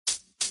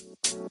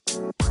I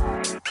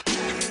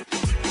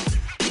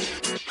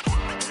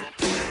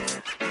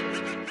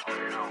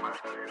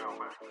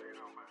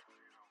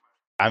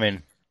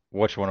mean,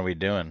 which one are we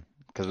doing?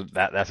 Because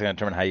that's going to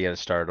determine how you got to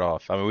start it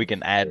off. I mean, we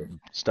can add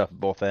stuff at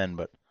both end,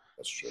 but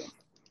That's true.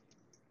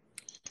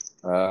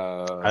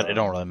 it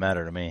don't really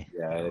matter to me.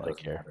 Yeah, I don't it really doesn't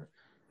care. matter.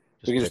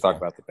 We Just can pick just talk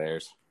one. about the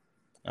Bears.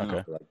 We don't Okay.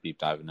 have to like deep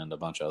diving into a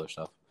bunch of other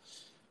stuff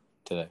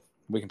today.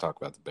 We can talk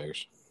about the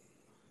Bears.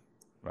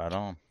 Right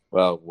on.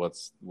 Well,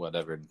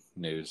 whatever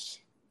news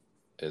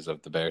is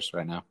of the Bears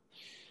right now?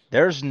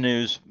 There's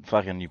news,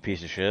 fucking you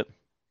piece of shit.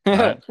 All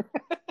right.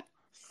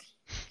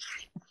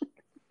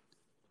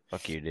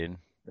 Fuck you, dude.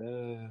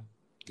 Do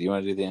you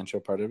want to do the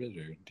intro part of it,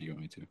 or do you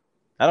want me to?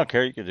 I don't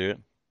care. You can do it.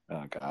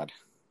 Oh God,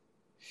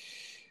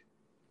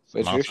 It's it's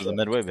your Monsters of show. the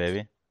Midway,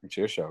 baby. It's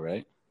your show,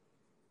 right?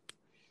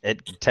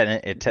 It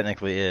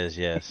technically is,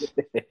 yes.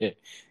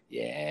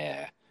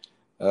 Yeah.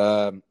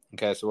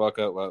 Okay, so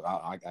welcome. Well,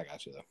 I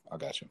got you though. I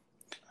got you.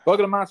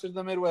 Welcome to Monsters of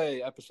the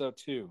Midway, episode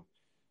 2.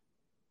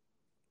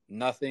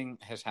 Nothing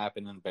has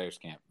happened in Bears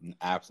camp.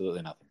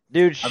 Absolutely nothing.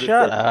 Dude,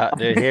 shut up,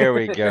 dude. Here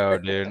we go,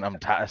 dude. I'm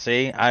tired.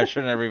 See, I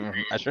shouldn't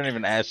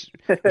even ask.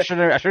 I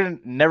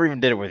shouldn't never even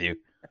did it with you.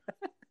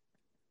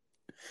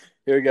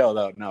 Here we go,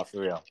 though. No,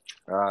 for real.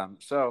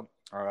 So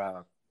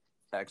our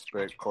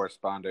expert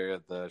correspondent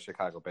of the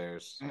Chicago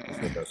Bears is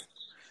with us.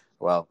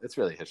 Well, it's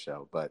really his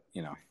show, but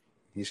you know,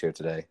 he's here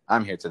today.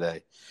 I'm here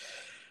today,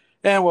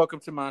 and welcome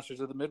to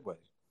Monsters of the Midway.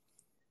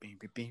 Beep,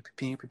 beep, beep,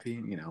 beep, beep,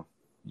 beep. You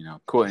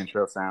know, cool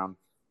intro sound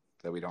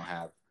that we don't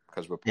have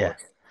because we're poor.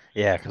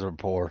 Yeah, because we're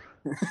poor.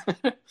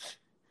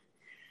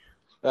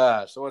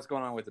 So what's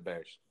going on with the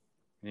Bears?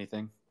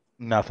 Anything?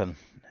 Nothing.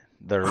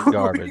 They're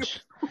garbage.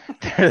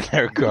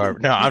 They're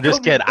garbage. No, I'm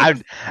just kidding.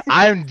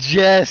 I'm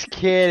just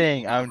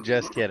kidding.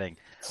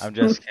 I'm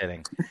just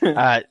kidding.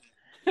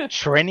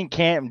 Training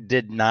camp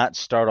did not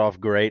start off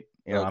great.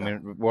 You know, Okay. I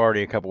mean, we're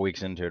already a couple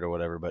weeks into it or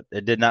whatever, but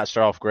it did not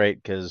start off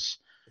great because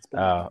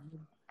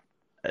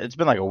it's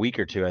been like a week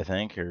or two, I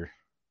think, or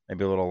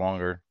maybe a little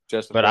longer.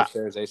 Justin But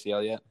Bears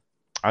ACL yet?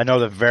 I know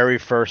the very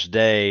first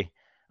day,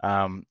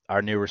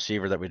 our new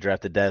receiver that we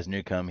drafted, Daz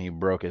Newcomb, he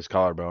broke his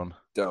collarbone.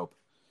 Dope.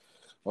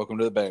 Welcome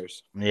to the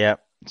Bears.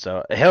 Yep.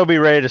 So he'll be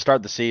ready to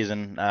start the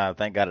season.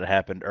 Thank God it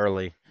happened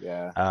early.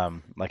 Yeah.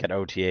 Like at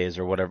OTAs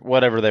or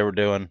whatever they were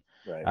doing.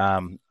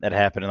 Right. It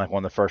happened in like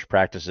one of the first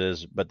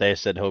practices, but they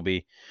said he'll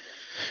be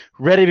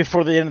ready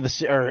before the end of the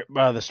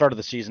start of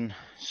the season.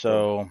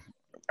 So,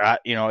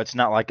 you know, it's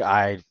not like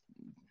I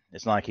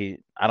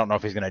don't know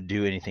if he's gonna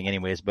do anything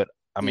anyways, but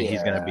I mean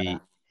he's gonna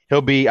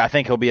be. I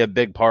think he'll be a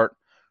big part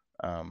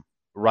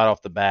right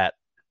off the bat.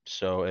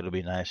 So it'll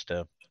be nice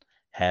to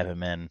have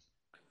him in.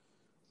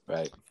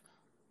 Right.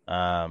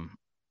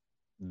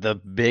 The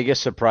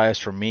biggest surprise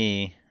for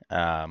me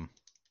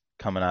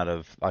coming out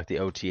of like the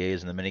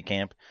OTAs and the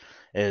minicamp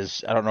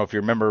is, I don't know if you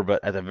remember,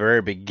 but at the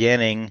very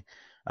beginning,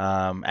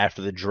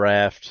 after the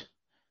draft,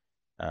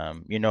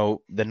 you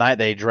know, the night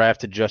they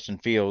drafted Justin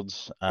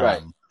Fields,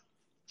 Right.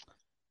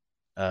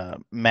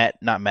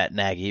 not Matt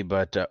Nagy,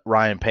 but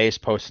Ryan Pace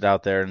posted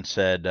out there and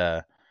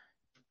said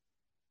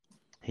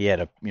he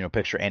had a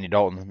picture of Andy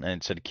Dalton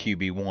and it said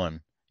QB1.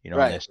 You know,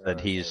 Right. and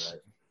they said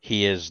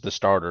he is the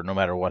starter no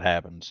matter what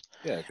happens.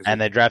 Yeah.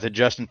 And they drafted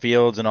Justin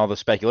Fields, and all the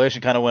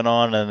speculation kind of went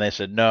on, and they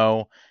said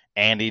no,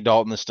 Andy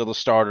Dalton is still the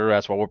starter.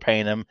 That's why we're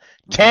paying him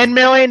 $10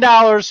 million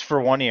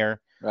for 1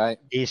 year. Right.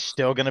 He's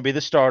still going to be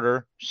the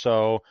starter.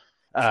 So,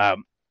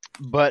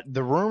 but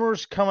the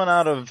rumors coming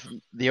out of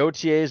the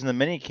OTAs and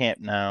the minicamp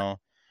now,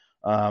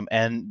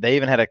 and they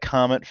even had a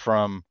comment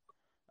from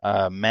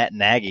Matt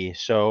Nagy.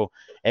 So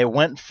it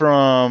went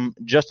from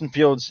Justin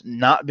Fields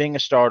not being a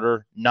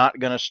starter, not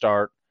going to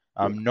start.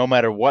 No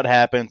matter what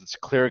happens, it's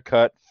clear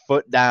cut,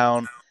 foot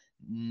down.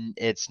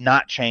 It's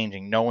not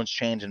changing. No one's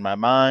changing my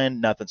mind.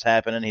 Nothing's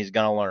happening. He's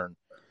going to learn.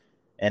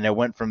 And it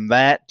went from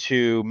that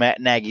to Matt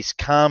Nagy's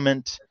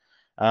comment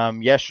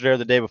yesterday or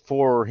the day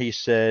before where he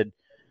said,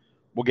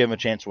 we'll give him a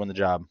chance to win the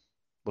job.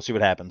 We'll see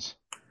what happens.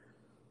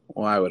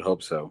 Well, I would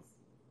hope so.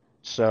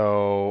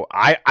 So,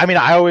 I mean,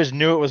 I always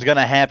knew it was going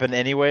to happen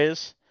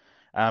anyways.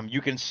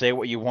 You can say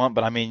what you want,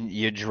 but I mean,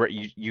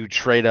 you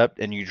trade up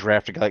and you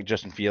draft a guy like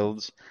Justin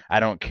Fields. I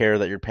don't care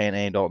that you're paying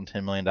Andy Dalton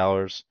 $10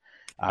 million.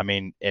 I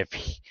mean,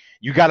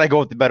 you got to go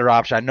with the better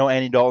option. I know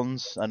Andy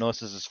Dalton's. I know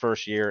this is his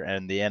first year,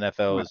 and the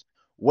NFL is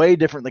way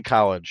different than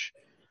college.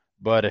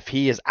 But if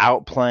he is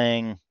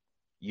outplaying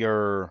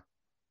your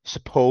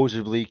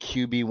supposedly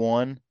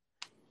QB1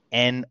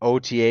 in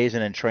OTAs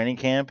and in training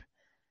camp,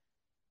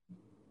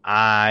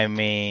 I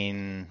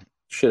mean,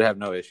 should have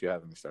no issue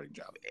having a starting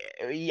job.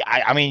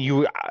 I mean,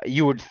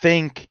 you would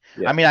think.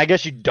 Yeah. I mean, I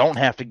guess you don't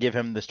have to give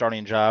him the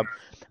starting job,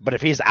 but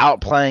if he's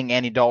outplaying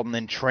Andy Dalton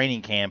in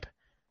training camp,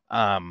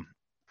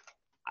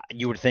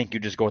 you would think you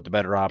just go with the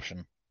better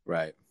option.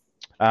 Right.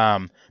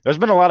 There's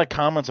been a lot of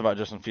comments about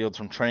Justin Fields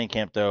from training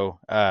camp, though.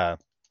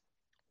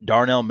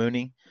 Darnell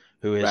Mooney,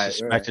 who is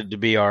suspected to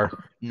be our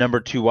number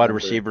 2 wide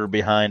receiver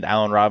behind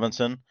Allen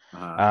Robinson.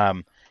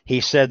 He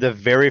said the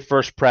very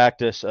first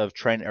practice of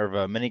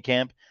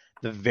minicamp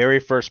the very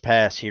first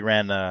pass he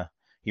ran a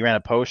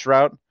post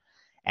route,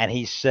 and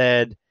he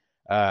said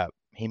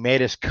he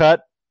made his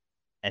cut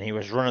and he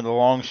was running the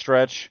long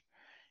stretch,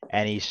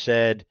 and he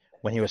said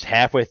when he was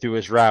halfway through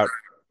his route,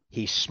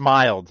 he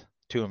smiled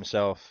to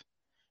himself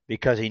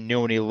because he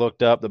knew when he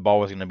looked up the ball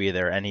was going to be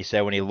there, and he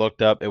said when he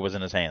looked up it was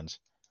in his hands.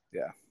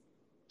 Yeah.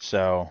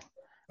 So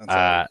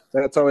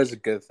That's always a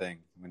good thing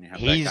when you have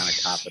that kind of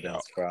he's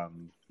confidence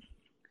from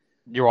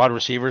your wide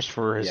receivers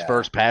for his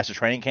first pass to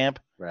training camp.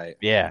 Right.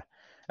 Yeah.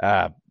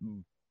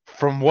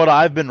 From what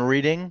I've been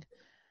reading,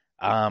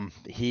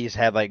 he's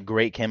had like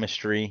great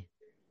chemistry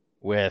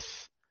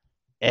with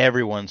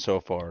everyone so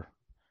far.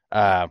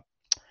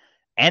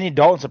 Andy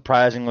Dalton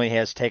surprisingly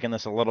has taken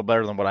this a little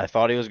better than what I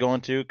thought he was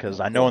going to, because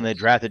I know when they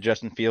drafted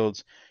Justin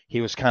Fields,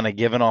 he was kind of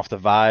giving off the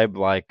vibe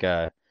like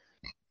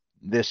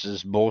this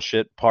is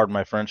bullshit, pardon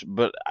my French,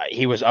 but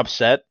he was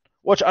upset,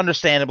 which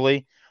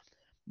understandably,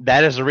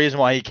 that is the reason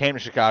why he came to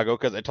Chicago,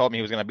 because they told me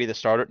he was going to be the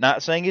starter.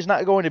 Not saying he's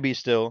not going to be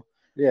still,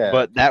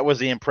 but that was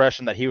the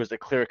impression that he was the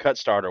clear-cut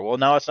starter. Well,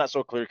 now it's not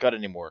so clear-cut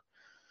anymore.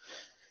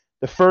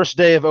 The first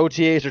day of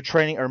OTAs or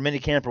training or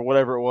minicamp or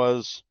whatever it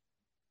was,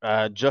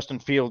 Justin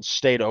Fields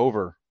stayed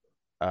over,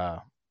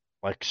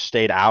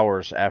 stayed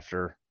hours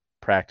after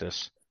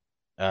practice,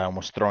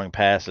 was throwing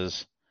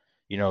passes,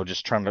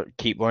 just trying to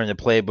keep learning the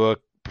playbook,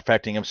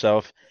 perfecting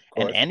himself.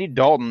 And Andy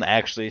Dalton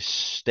actually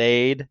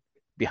stayed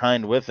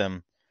behind with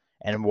him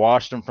and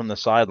watched him from the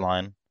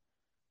sideline.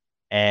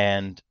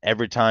 And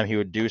every time he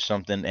would do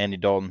something,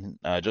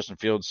 Justin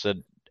Fields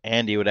said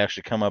Andy would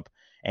actually come up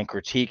and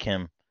critique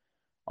him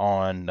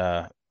on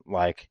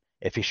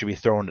if he should be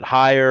throwing it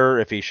higher,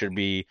 if he should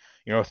be,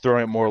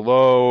 throwing it more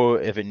low,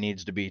 if it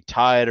needs to be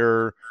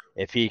tighter,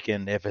 if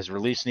his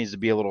release needs to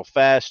be a little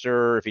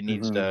faster, if he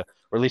needs to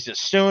release it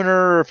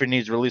sooner, if he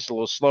needs to release it a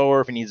little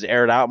slower, if he needs to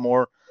air it out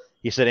more.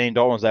 He said Andy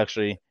Dalton was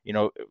actually,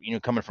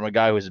 coming from a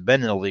guy who's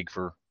been in the league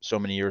for so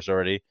many years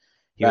already.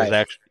 He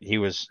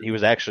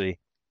was actually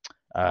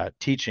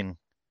teaching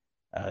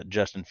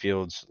Justin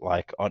Fields,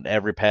 like on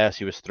every pass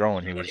he was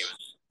throwing,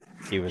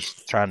 he was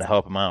trying to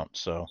help him out.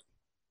 So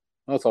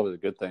that's always a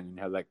good thing when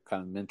you have that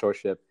kind of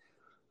mentorship.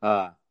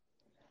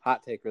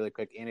 Hot take really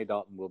quick. Andy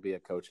Dalton will be a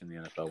coach in the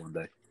NFL one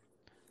day.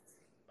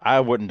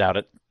 I wouldn't doubt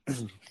it.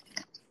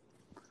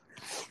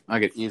 I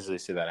could easily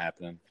see that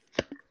happening.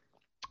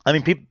 I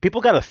mean,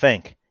 people got to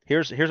think.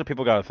 Here's what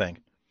people got to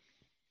think.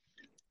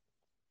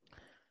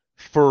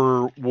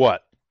 For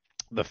what?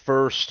 The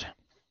first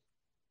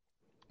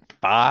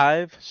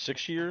 5,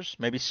 6 years,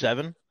 maybe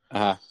 7,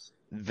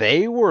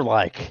 they were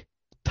like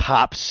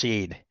top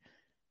seed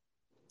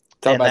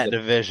in that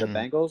division. The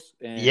Bengals?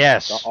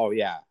 Yes. Oh,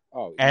 yeah.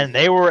 Oh, and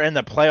they were in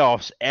the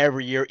playoffs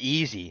every year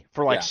easy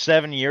for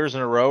 7 years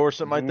in a row or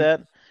something like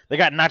that. They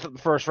got knocked out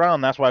the first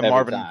round. That's why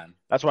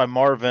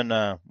Marvin,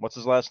 what's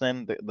his last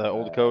name? The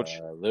old coach?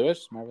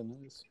 Marvin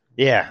Lewis.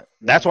 Yeah.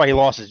 That's why he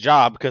lost his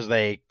job, because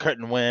they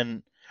couldn't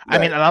win. Right. I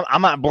mean,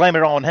 I'm not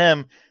blaming it on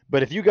him,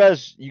 but if you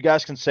guys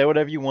can say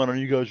whatever you want, and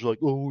you guys are like,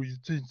 oh,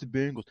 it's the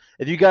Bengals.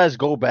 If you guys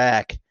go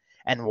back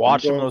and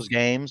watch some of those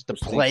games, the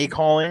play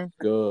calling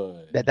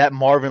that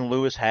Marvin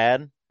Lewis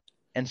had,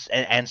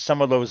 and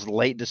some of those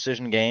late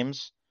decision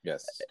games,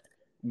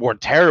 were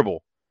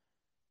terrible.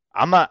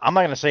 I'm not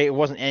going to say it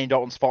wasn't Andy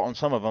Dalton's fault on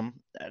some of them.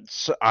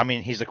 I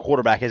mean, he's a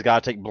quarterback; he's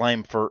got to take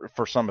blame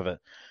for some of it.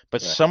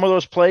 But some of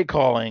those play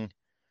calling,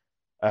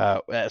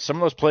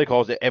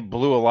 it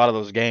blew a lot of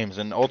those games,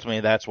 and ultimately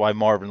that's why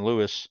Marvin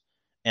Lewis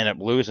ended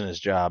up losing his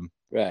job,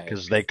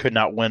 because they could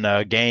not win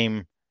a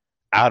game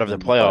out of the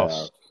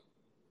playoffs.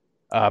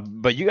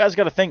 But you guys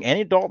got to think,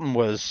 Andy Dalton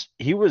was.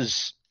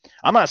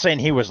 I'm not saying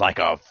he was like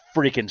a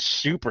freaking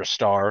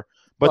superstar,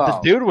 but the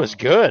dude was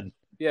good.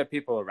 He had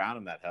people around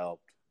him that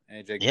helped.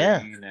 AJ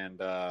Green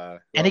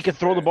and he could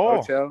throw the ball.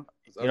 Ocho.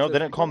 They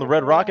didn't call him the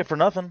Red Rocket for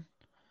nothing.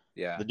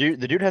 Yeah. The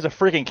dude has a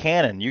freaking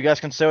cannon. You guys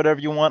can say whatever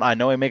you want. I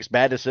know he makes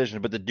bad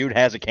decisions, but the dude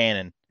has a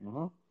cannon.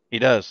 Mm-hmm. He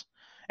does.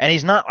 And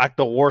he's not like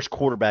the worst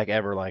quarterback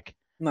ever.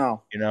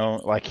 No.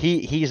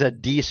 He's a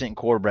decent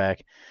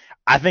quarterback.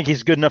 I think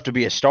he's good enough to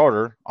be a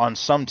starter on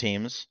some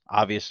teams,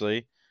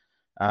 obviously.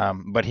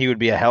 But he would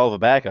be a hell of a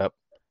backup.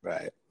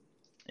 Right.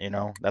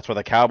 That's why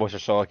the Cowboys are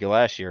so lucky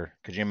last year.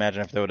 Could you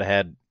imagine if they would have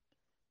had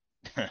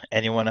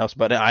anyone else?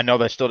 But I know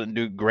they still didn't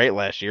do great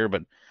last year,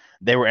 but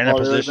they were in a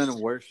position. They would have been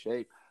in worse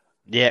shape.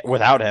 Yeah,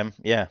 without him.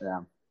 Yeah.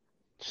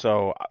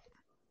 So,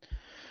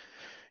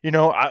 I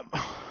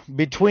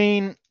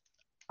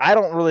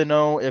don't really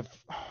know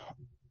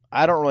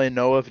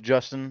if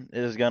Justin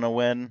is going to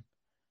win.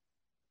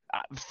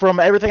 From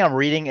everything I'm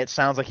reading, it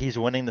sounds like he's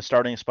winning the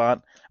starting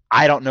spot.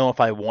 I don't know if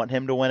I want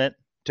him to win it,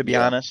 to be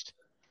honest.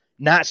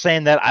 Not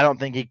saying that I don't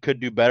think he could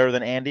do better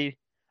than Andy.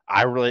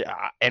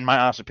 In my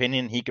honest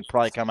opinion, he could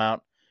probably come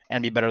out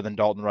and be better than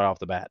Dalton right off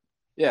the bat.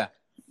 Yeah.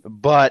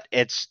 But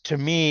to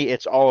me,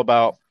 it's all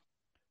about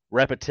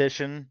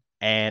repetition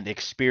and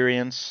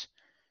experience,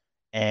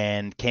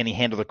 and can he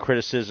handle the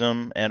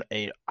criticism? And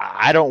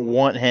I don't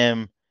want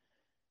him.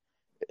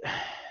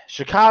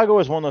 Chicago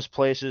is one of those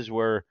places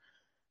where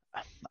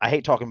I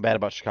hate talking bad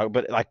about Chicago,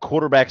 but like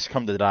quarterbacks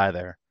come to die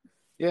there.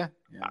 Yeah,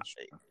 yeah,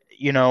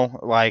 You know,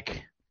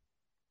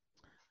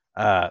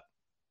 uh,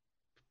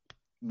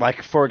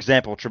 like for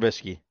example,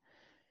 Trubisky.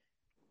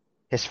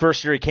 His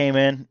first year he came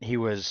in, he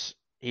was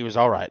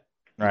all right.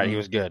 Right, he mm-hmm.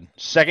 was good.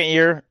 Second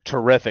year,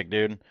 terrific,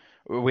 dude.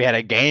 We had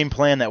a game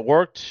plan that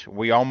worked.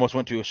 We almost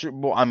went to a Super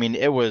Bowl. I mean,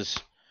 Double it was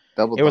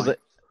doink.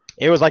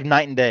 it was like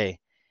night and day.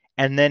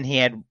 And then he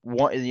had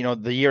one,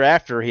 the year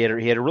after he had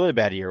a really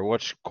bad year,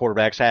 which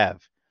quarterbacks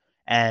have,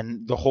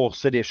 and the whole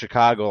city of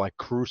Chicago like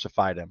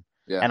crucified him.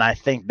 Yeah, And I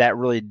think that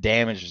really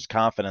damaged his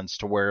confidence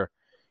to where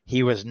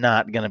he was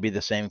not going to be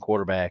the same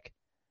quarterback.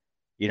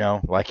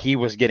 Like he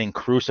was getting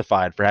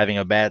crucified for having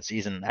a bad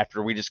season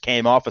after we just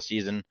came off a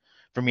season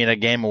from being a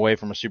game away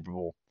from a Super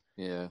Bowl.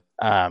 yeah.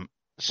 Um,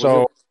 Was it?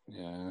 so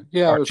Yeah,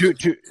 yeah. It or was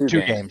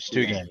two games,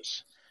 two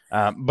games.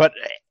 But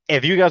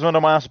if you guys want to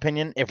know my honest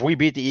opinion, if we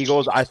beat the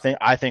Eagles, I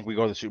think we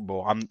go to the Super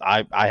Bowl.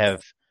 I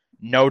have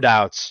no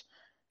doubts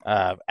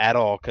at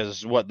all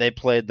because what they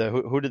played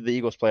who did the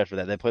Eagles play after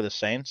that? They played the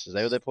Saints. Is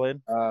that who they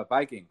played?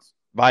 Vikings.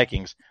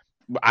 Vikings.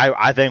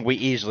 I think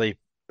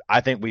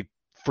we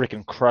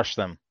freaking crushed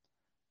them.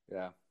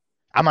 Yeah.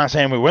 I'm not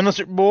saying we win the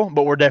Super Bowl,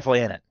 but we're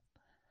definitely in it.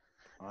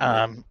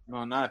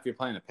 No, not if you're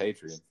playing a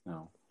Patriot.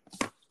 No.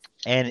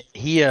 And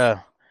he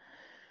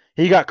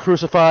got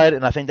crucified,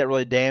 and I think that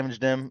really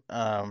damaged him.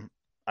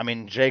 I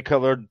mean, Jay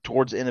Cutler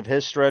towards the end of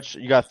his stretch,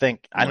 you got to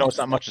think. I know it's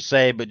not much to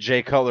say, but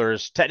Jay Cutler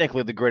is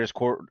technically the greatest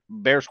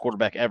Bears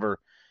quarterback ever.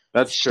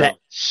 That's true.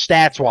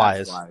 Stats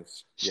wise,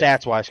 Yeah.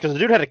 because the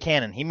dude had a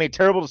cannon. He made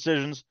terrible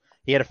decisions.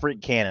 He had a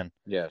freak cannon.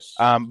 Yes.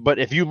 But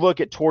if you look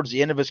at towards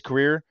the end of his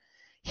career,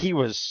 he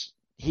was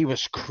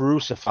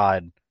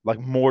crucified like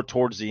more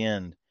towards the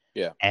end.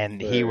 Yeah. And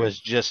he was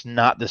just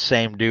not the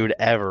same dude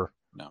ever.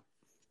 No.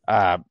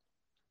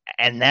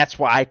 And that's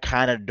why I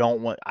kind of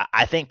don't want.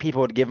 I think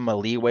people would give him a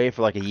leeway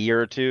for like a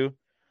year or two,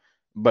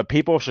 but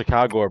people of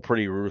Chicago are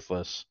pretty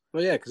ruthless.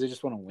 Well, yeah, because they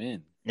just want to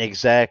win.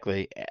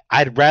 Exactly.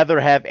 I'd rather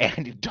have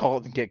Andy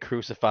Dalton get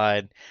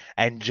crucified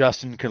and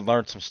Justin could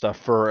learn some stuff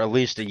for at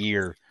least a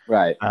year.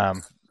 Right.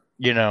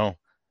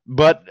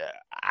 But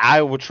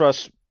I would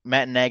trust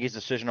Matt Nagy's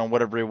decision on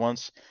whatever he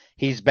wants.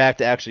 He's back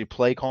to actually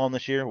play calling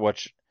this year,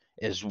 which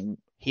is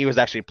he was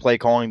actually play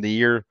calling the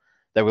year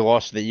that we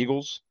lost to the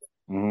Eagles.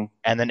 Mm-hmm.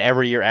 And then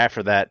every year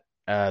after that,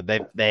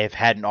 they've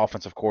had an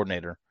offensive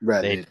coordinator.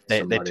 Right.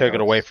 They took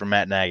it away from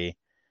Matt Nagy,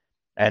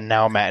 and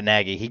now Matt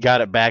Nagy he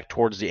got it back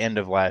towards the end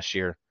of last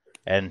year,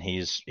 and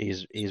he's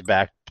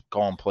back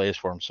calling plays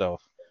for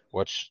himself,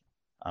 which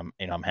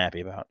I'm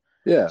happy about.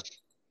 Yeah.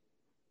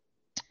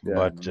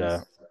 But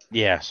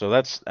yeah, so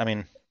that's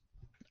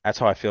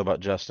how I feel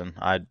about Justin.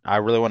 I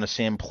really want to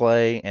see him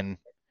play, and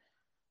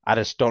I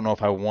just don't know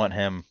if I want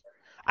him.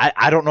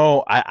 I don't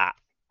know.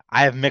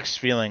 I have mixed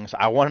feelings.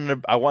 I want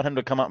him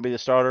to come out and be the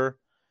starter,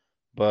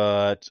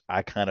 but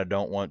I kind of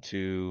don't want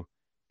to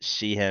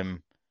see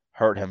him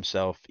hurt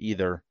himself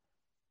either.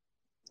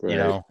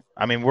 Right.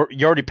 I mean,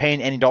 you're already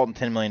paying Andy Dalton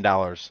 $10 million.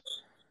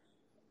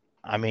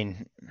 I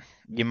mean,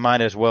 you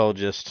might as well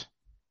just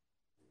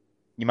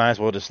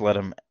let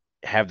him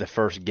have the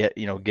first get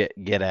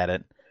at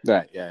it.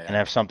 Right. Yeah. And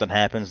if something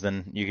happens,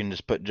 then you can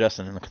just put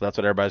Justin in because that's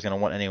what everybody's going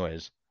to want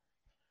anyways.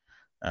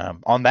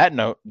 On that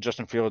note,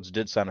 Justin Fields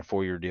did sign a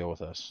 4-year deal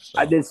with us. So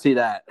I did see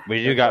that.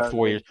 we do got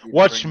 4 years.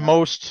 Which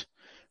most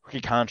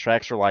rookie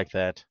contracts are like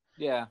that.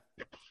 Yeah.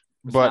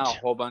 It's But not a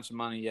whole bunch of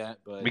money yet,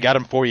 but we got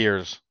him 4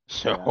 years.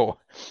 So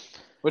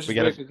which is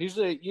weird, 'cause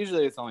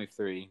usually it's only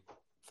three.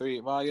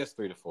 Well, I guess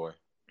 3 to 4.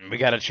 We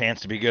got a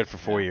chance to be good for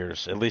 4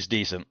 years, at least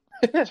decent.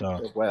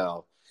 So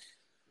well,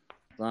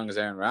 as long as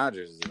Aaron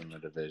Rodgers is in the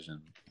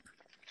division.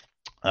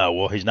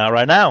 Well, he's not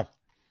right now.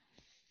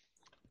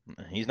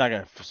 He's not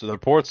gonna. So the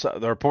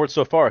reports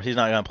so far, he's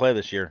not gonna play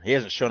this year. He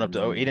hasn't shown up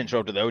to. He didn't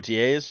show up to the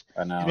OTAs.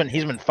 I know.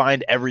 He's been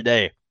fined every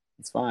day.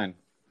 It's fine.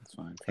 It's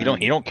fine. He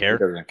don't care.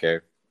 He doesn't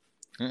care.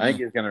 I think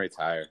he's gonna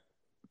retire.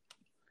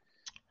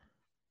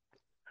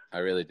 I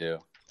really do.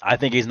 I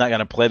think he's not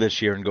gonna play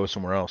this year and go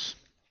somewhere else.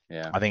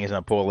 Yeah. I think he's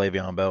gonna pull a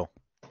Le'Veon Bell.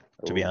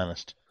 To be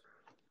honest,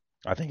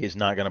 I think he's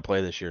not gonna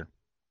play this year.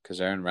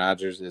 Because Aaron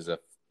Rodgers is a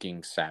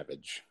fucking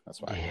savage.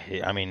 That's why.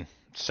 Yeah, I mean,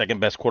 second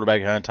best quarterback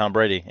behind Tom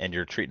Brady, and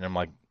you're treating him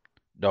like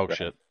dog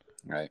shit.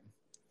 Right.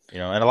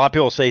 And a lot of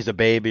people say he's a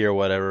baby or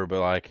whatever, but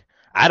like,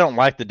 I don't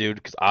like the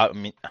dude because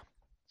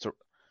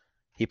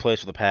he plays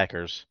for the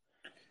Packers,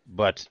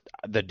 but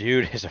the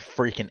dude is a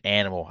freaking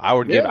animal.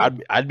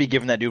 I'd be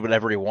giving that dude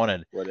whatever he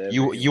wanted.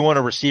 You want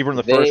a receiver in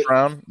the first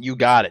round? You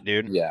got it,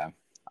 dude. Yeah.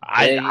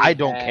 I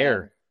don't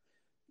care.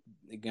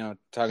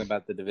 Talking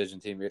about the division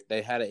team,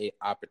 they had an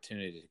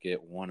opportunity to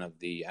get one of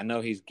the. I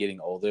know he's getting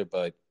older,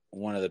 but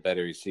one of the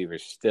better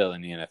receivers still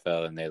in the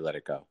NFL, and they let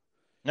it go.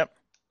 Yep.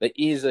 They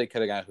easily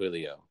could have got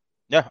Julio.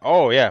 Yeah.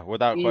 Oh yeah.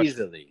 Without question.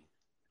 Easily.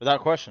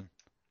 Without question.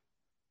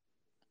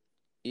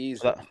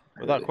 Easily.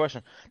 Without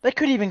question. They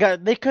could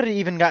have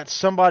even got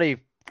somebody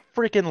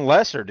freaking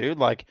lesser, dude.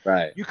 Like,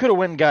 right. You could have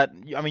went and got.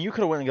 I mean, you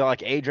could have went and got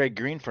like AJ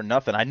Green for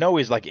nothing. I know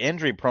he's like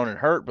injury prone and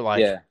hurt, but like,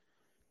 yeah.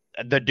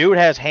 the dude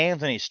has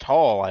hands and he's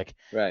tall. Like,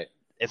 Right.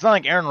 it's not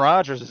like Aaron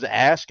Rodgers is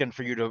asking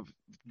for you to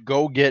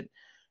go get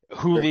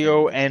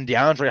Julio Freaking, and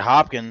DeAndre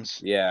Hopkins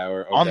yeah,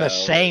 or on the Odell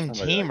or same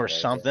somebody team like or that.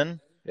 something.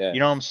 Yeah. You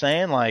know what I'm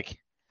saying? Like,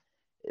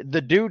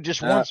 the dude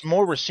just Yeah. wants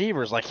more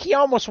receivers. Like, he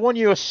almost won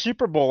you a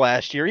Super Bowl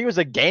last year. He was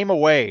a game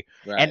away,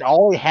 and Right.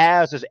 all he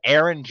has is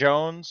Aaron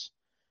Jones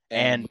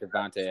and And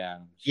Devontae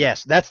Adams.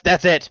 yes,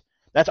 that's it.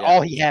 That's Yeah.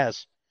 all he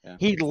has. Yeah.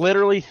 He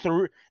literally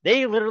threw.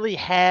 They literally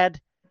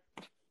had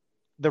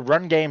the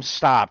run game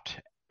stopped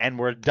and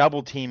were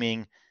double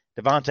teaming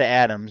Devontae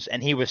Adams,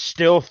 and he was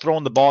still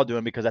throwing the ball to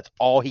him because that's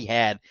all he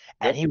had,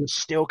 and Yep. he was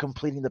still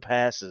completing the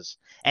passes,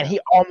 and Yeah. he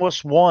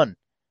almost won.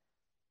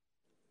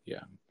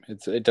 Yeah.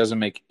 It doesn't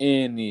make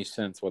any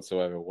sense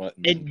whatsoever.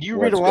 And you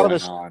read a What's lot of going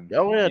this. on?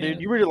 Oh yeah, dude.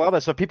 And You read a lot of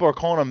that stuff. People are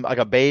calling him like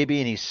a baby,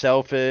 and he's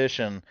selfish,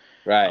 and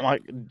I'm right.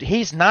 like,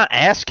 he's not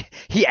asking.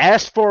 He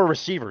asked for a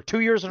receiver 2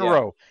 years in a Yeah.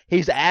 row.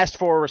 He's asked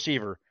for a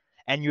receiver,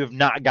 and you have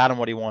not got him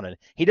what he wanted.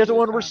 He doesn't Either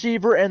want a time.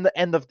 receiver in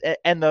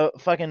the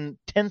fucking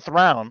 10th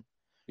round,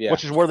 Yeah.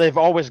 which is where they've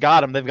always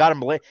got him. They've got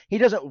him late. He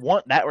doesn't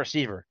want that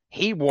receiver.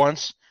 He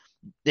wants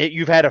that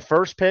you've had a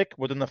first pick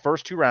within the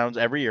first 2 rounds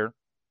every year,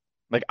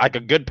 like a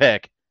good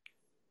pick,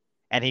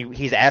 and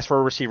he's asked for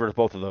a receiver with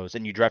both of those,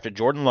 and you drafted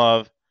Jordan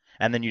Love,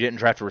 and then you didn't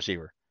draft a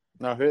receiver.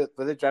 No,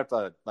 but they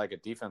drafted like a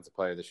defensive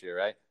player this year,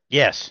 right?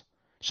 Yes.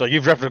 So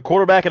you've drafted a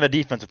quarterback and a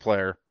defensive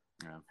player,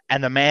 Yeah.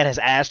 and the man has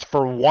asked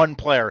for one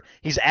player.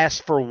 He's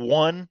asked for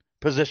one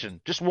position,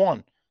 just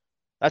one.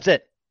 That's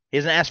it. He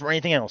hasn't asked for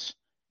anything else.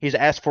 He's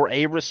asked for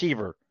a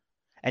receiver,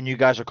 and you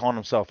guys are calling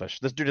him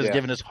selfish. This dude has Yeah.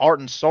 given his heart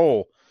and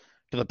soul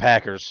to the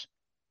Packers.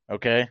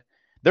 Okay?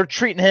 They're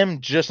treating him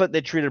just like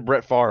they treated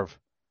Brett Favre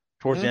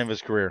towards the end of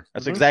his career.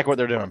 That's exactly what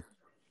they're doing.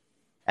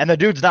 And the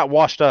dude's not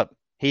washed up.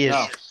 He is.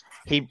 No.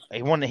 He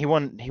won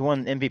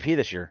MVP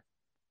this year.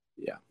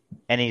 Yeah.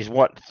 And he's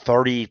what,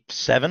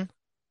 37?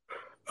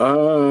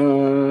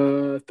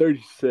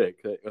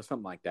 36 or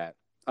something like that.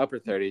 Upper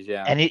 30s,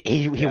 yeah. And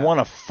he won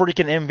a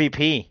freaking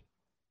MVP.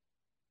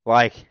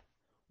 Like,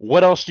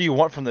 what else do you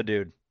want from the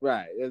dude?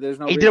 Right. There's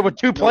no. He did it with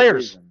two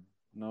players.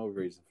 No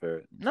reason for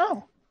it.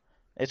 No.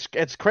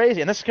 It's crazy.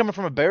 And this is coming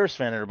from a Bears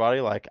fan,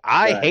 everybody. Like,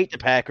 I hate the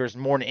Packers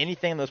more than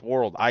anything in this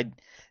world. I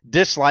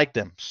dislike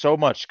them so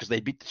much because they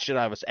beat the shit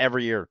out of us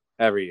every year.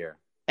 Every year.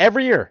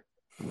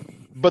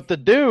 But the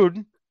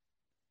dude,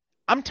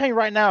 I'm telling you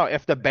right now,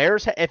 if the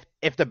Bears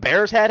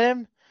had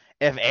him,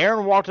 if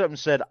Aaron walked up and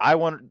said, "I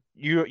want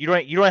you," you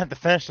don't have to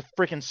finish the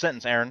freaking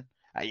sentence, Aaron.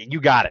 You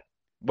got it.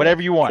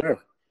 Whatever you want. Sure.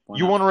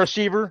 You want a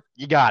receiver?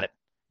 You got it.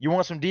 You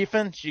want some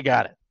defense? You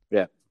got it.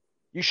 Yeah.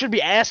 You should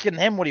be asking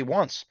him what he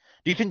wants.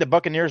 Do you think the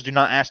Buccaneers do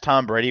not ask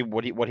Tom Brady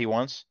what he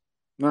wants?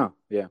 No.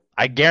 Yeah.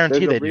 I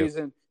guarantee they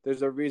do.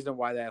 There's a reason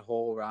why that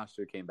whole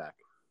roster came back.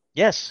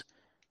 Yes.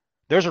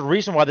 There's a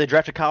reason why they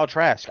drafted Kyle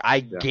Trask.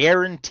 I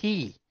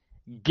guarantee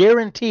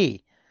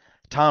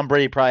Tom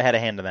Brady probably had a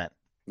hand in that.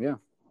 Yeah.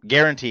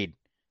 Guaranteed.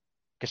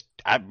 Because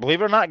I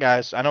believe it or not,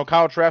 guys, I know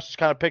Kyle Trask was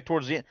kind of picked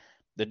towards the end.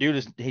 The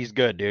dude he's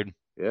good, dude.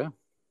 Yeah.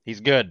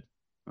 He's good.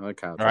 I like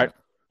Kyle Trask. All right.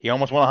 He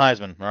almost won a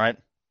Heisman, all right?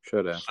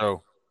 Should have.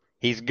 So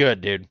he's good,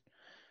 dude.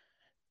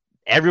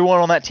 Everyone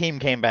on that team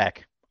came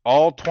back.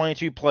 All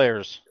 22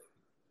 players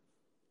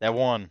that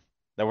won,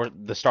 that were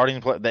the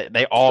starting play,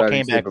 they all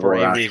came back for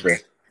a reason.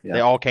 Yeah. They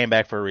all came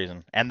back for a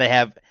reason, and they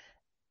have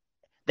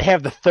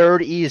the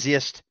third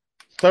easiest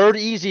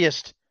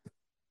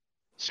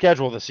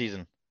schedule this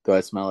season. Do I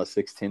smell a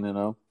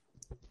 16-0?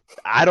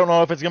 I don't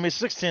know if it's gonna be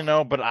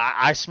 16-0, but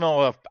I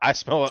smell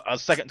a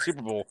second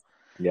Super Bowl.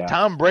 Yeah.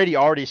 Tom Brady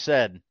already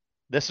said.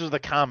 This is the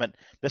comment.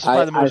 This is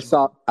probably the most.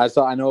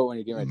 I know it when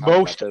you give me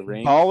most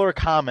baller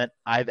comment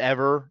I've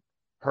ever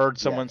heard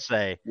someone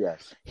say.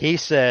 Yes. He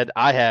said,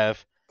 "I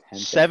have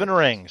 7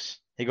 rings."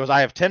 He goes, "I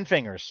have 10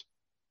 fingers.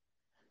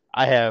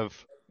 I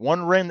have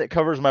 1 ring that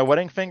covers my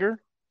wedding finger,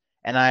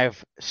 and I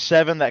have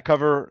 7 that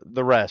cover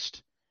the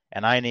rest,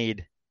 and I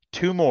need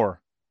 2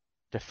 more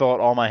to fill out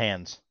all my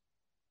hands."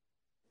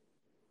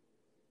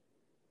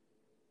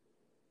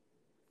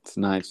 It's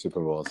 9 Super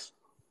Bowls.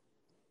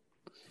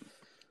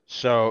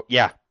 So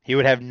yeah, he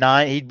would have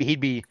 9. He'd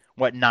be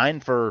what,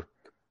 9 for,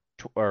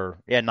 or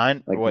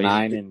 9. Like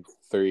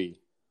 9-3.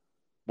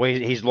 Well,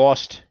 he's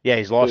lost. Yeah,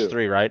 he's lost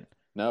 3, right?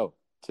 No,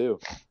 2.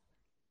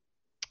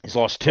 He's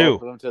lost 2.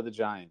 Put him to the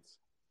Giants.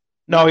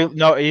 No,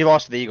 he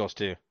lost to the Eagles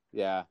too.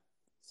 Yeah.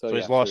 So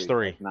he's lost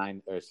 3.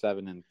 9 or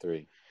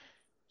 7-3.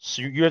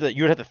 So you would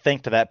have to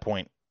think to that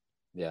point.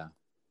 Yeah.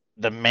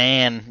 The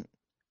man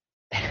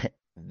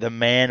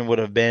would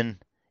have been,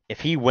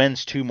 if he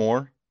wins 2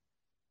 more.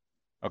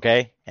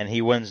 Okay, and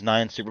he wins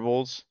 9 Super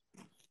Bowls.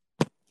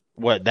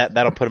 What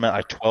that'll put him at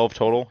like 12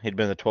 total. He'd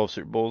been in the 12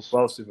 Super Bowls.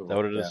 12 Super Bowls. Is that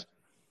what it is?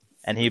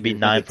 And he'd be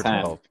 9 for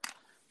 12.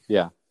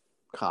 Yeah.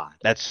 God.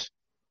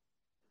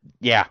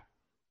 Yeah.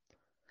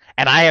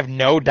 And I have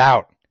no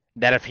doubt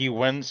that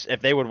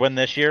if they would win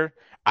this year,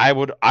 I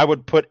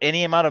would put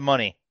any amount of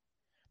money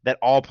that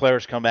all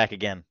players come back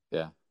again.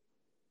 Yeah.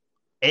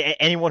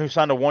 Anyone who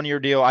signed a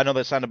 1-year deal, I know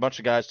they signed a bunch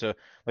of guys to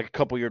like a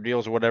couple-year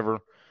deals or whatever.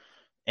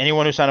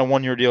 Anyone who signed a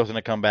 1-year deal is going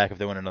to come back if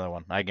they win another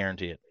one. I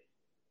guarantee it.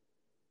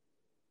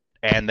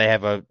 And they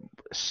have a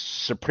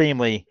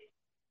supremely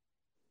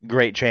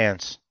great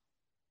chance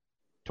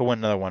to win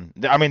another one.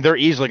 I mean, they're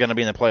easily going to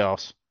be in the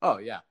playoffs. Oh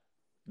yeah.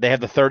 They have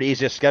the third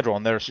easiest schedule,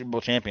 and they're Super Bowl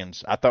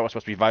champions. I thought it was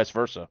supposed to be vice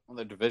versa. Well,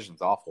 their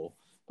division's awful,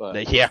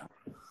 but Yeah,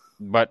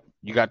 but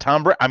you got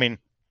Tom Brady. I mean,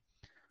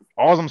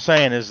 all I'm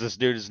saying is this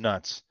dude is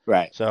nuts.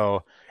 right.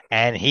 So,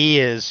 and he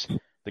is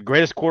the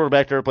greatest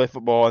quarterback to ever play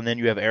football. And then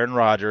you have Aaron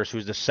Rodgers,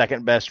 who's the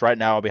second best right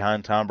now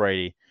behind Tom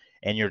Brady,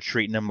 and you're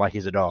treating him like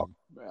he's a dog.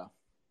 Yeah.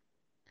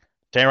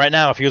 Tell you right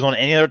now, if he was on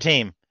any other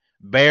team,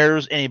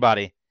 Bears,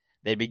 anybody,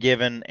 they'd be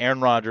giving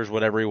Aaron Rodgers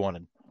whatever he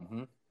wanted.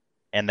 Mm-hmm.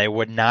 And they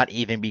would not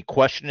even be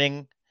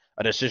questioning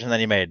a decision that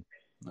he made.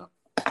 No.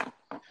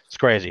 It's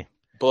crazy.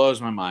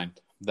 Blows my mind.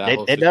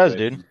 It does,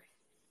 dude.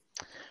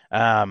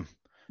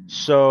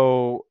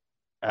 So,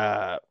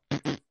 a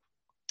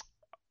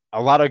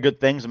lot of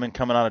good things have been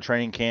coming out of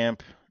training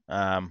camp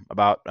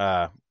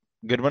about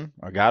Goodwin,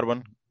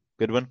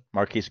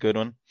 Marquise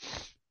Goodwin.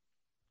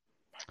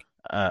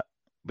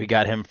 We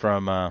got him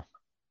from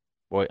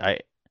we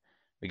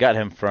got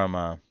him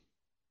from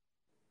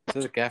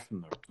There's a guy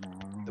from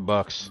the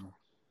Bucks.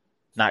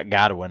 Not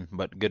Godwin,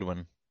 but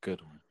Goodwin.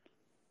 Good one.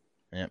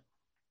 Yep.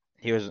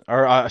 He was,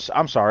 or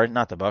I'm sorry,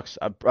 not the Bucks.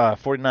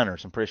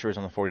 49ers. I'm pretty sure he's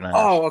on the 49ers.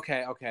 Oh,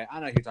 okay. I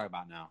know who you're talking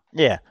about now.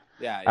 Yeah.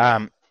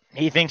 Yeah.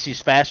 He thinks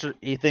he's faster.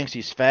 He thinks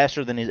he's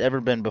faster than he's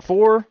ever been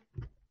before.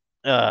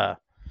 And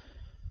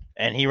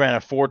he ran a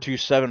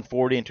 4.27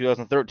 40 in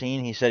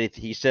 2013. He said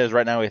he says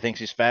right now he thinks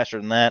he's faster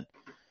than that.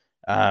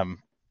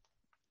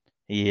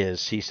 He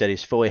is. He said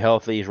he's fully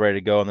healthy. He's ready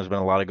to go. And there's been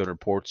a lot of good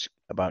reports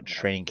about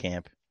training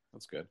camp.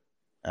 That's good.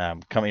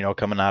 Coming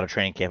out of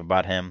training camp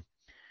about him.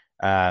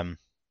 Jalen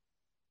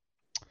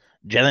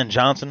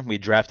Johnson, we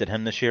drafted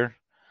him this year.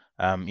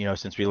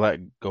 Since we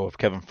let go of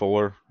Kevin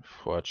Fuller,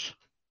 which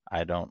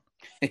I don't,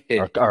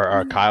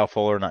 or Kyle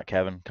Fuller, not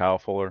Kevin, Kyle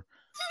Fuller,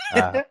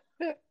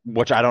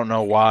 which I don't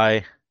know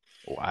why.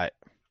 It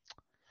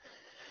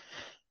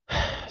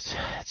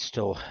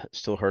still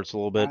hurts a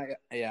little bit.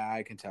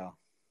 I can tell.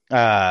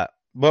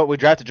 But we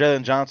drafted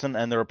Jalen Johnson,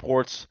 and the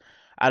reports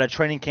out of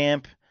training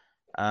camp,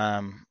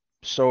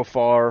 so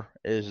far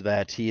is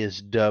that he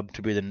is dubbed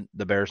to be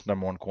the Bears'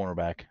 #1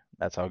 cornerback.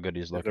 That's how good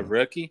he's looking. The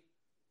rookie?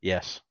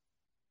 Yes.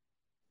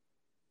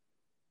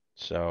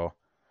 So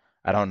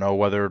I don't know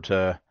whether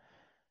to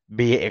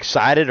be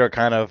excited or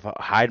kind of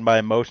hide my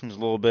emotions a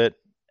little bit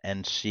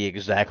and see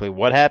exactly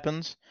what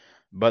happens.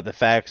 But the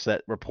facts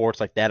that reports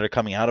like that are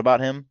coming out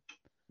about him,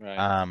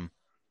 right.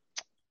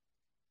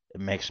 It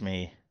makes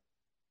me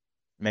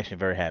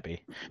very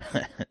happy.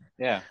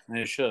 Yeah, and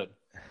it should.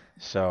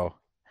 So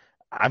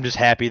I'm just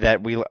happy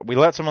that we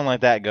let someone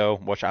like that go,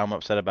 which I'm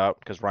upset about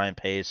because Ryan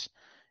Pace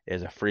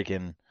is a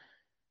freaking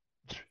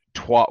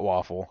twat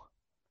waffle.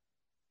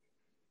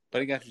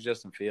 But he got you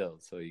Justin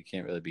Fields, so you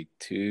can't really be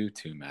too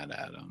mad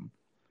at him.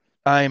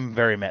 I'm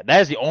very mad.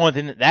 That is the only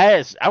thing.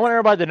 I want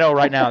everybody to know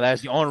right now. That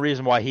is the only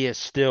reason why he is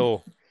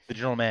still the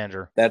general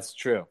manager. That's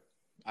true.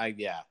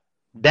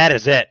 That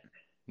is it.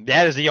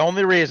 That is the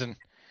only reason.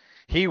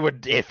 He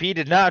would, if he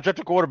did not draft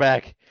a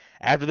quarterback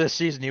after this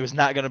season, he was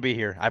not going to be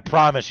here. I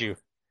promise you.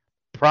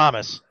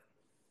 Promise.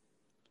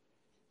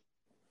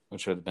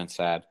 Which would have been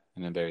sad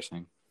and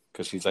embarrassing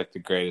because he's like the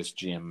greatest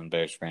GM in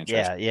Bears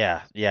franchise.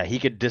 Yeah. He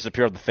could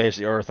disappear off the face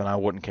of the earth, and I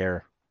wouldn't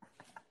care.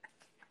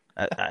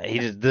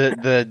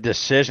 The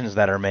decisions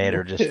that are made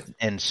are just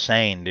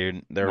insane,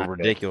 dude. They're not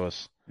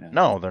ridiculous. Yeah.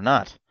 No, they're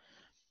not.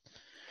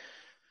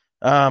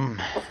 Cole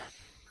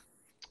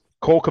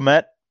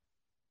Kmet,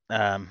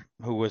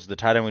 who was the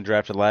tight end we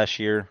drafted last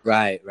year.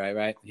 Right.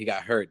 He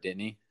got hurt, didn't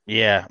he?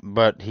 Yeah,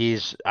 but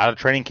he's out of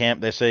training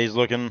camp. They say he's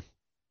looking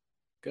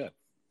good.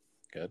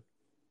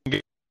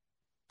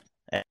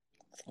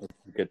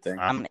 Good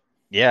thing.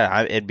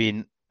 Yeah, it'd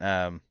be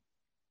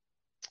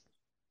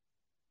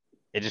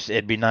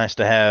it'd be nice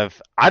to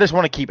have. I just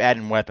want to keep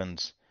adding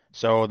weapons.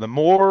 So the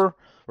more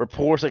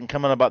reports that can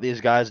come in about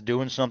these guys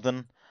doing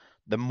something,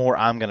 the more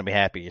I'm going to be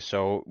happy.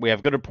 So we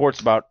have good reports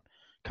about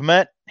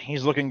Kmet.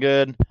 He's looking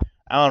good.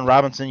 Allen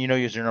Robinson,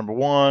 he's your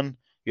 #1.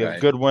 You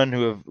have Goodwin,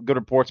 who have good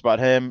reports about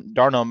him.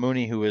 Darnell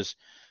Mooney, who is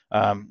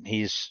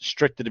he's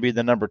stricted to be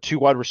the #2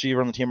 wide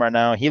receiver on the team right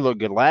now. He looked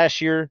good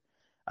last year.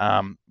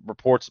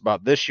 Reports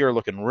about this year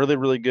looking really,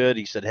 really good.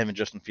 He said him and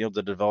Justin Fields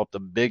have developed a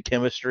big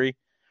chemistry,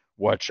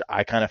 which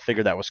I kind of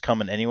figured that was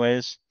coming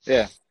anyways.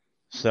 Yeah.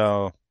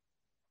 So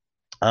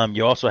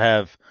you also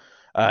have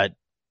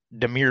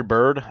Damiere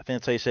Byrd. I think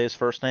that's how you say his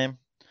first name.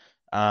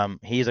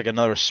 He's like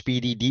another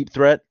speedy deep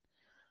threat.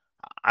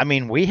 I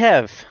mean, we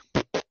have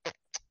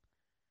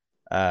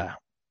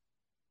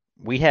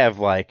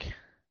like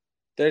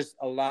there's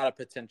a lot of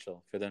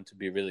potential for them to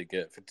be really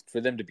good.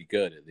 For them to be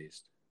good, at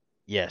least.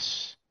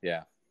 Yes.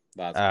 Yeah.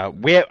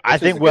 I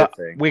think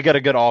we got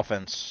a good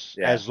offense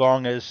as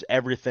long as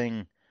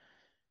everything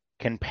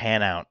can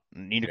pan out.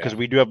 Because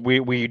we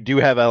do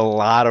have a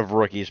lot of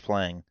rookies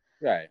playing.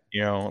 Right.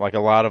 Like a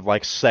lot of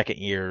like second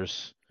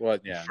years. Well,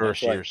 yeah.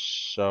 First years.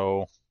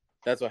 So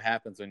That's what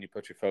happens when you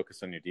put your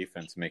focus on your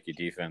defense, make your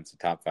defense a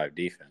top 5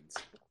 defense.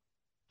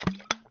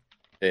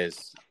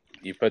 Is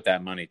you put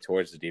that money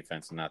towards the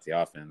defense and not the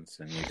offense,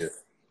 and you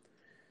just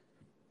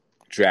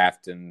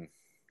draft and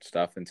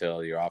stuff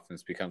until your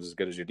offense becomes as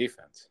good as your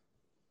defense.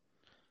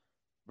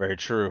 Very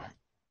true.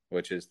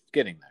 Which is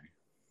getting there,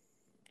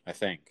 I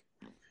think.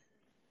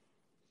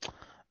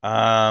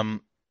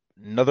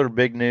 Another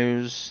big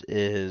news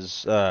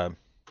is don't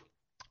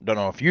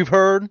know if you've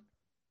heard.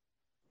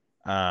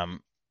 Hold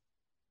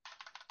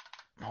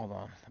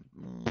on.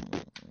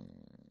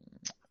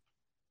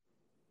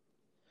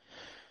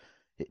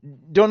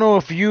 Don't know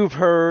if you've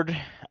heard,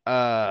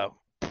 but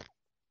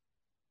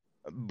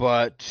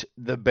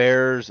the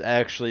Bears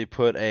actually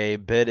put a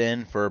bid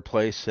in for a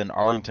place in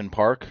Arlington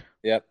Park.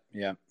 Yep.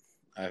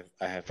 I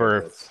have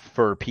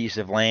for a piece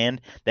of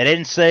land. They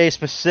didn't say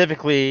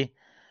specifically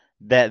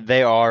that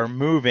they are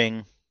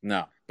moving.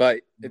 No, but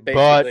they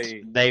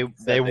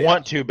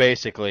want to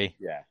basically.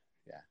 Yeah.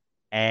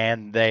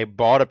 And they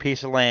bought a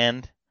piece of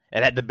land.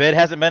 The bid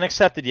hasn't been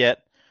accepted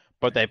yet,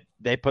 but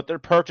they put their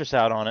purchase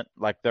out on it,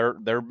 like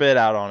their bid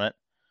out on it.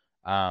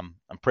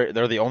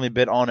 They're the only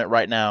bid on it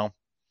right now.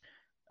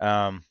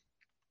 So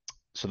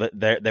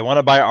they want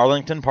to buy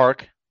Arlington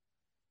Park,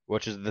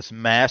 which is this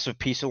massive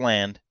piece of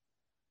land,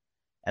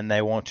 and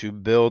they want to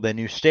build a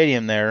new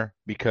stadium there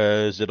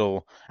because I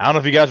don't know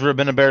if you guys have ever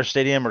been to Bears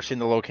Stadium or seen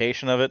the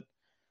location of it,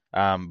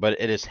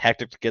 but it is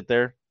hectic to get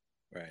there.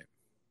 Right.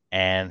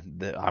 And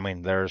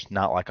there's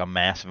not like a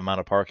massive amount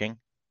of parking.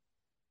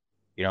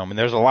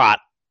 There's a lot,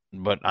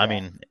 but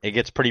it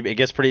gets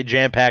pretty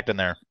jam packed in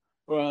there.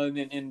 Well,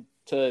 and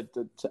to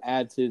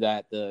add to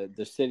that,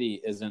 the city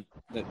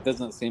it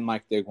doesn't seem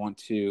like they want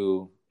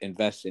to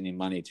invest any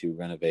money to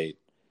renovate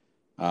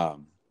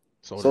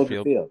Soldier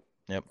Field.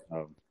 Yep.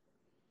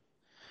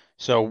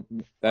 So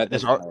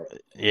this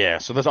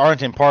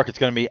Arlington Park, it's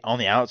going to be on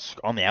the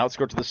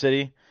outskirts of the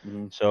city.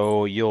 Mm-hmm.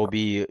 So you'll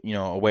be,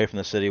 away from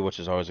the city, which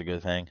is always a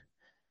good thing.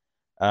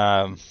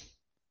 And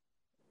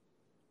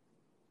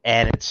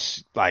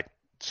it's going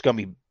to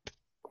be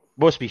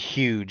supposed to be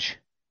huge.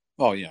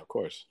 Oh yeah, of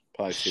course.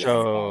 Probably.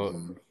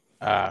 So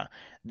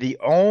the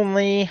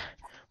only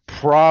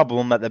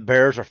problem that the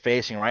Bears are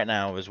facing right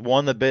now is,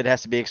 one, the bid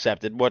has to be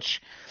accepted,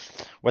 which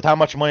with how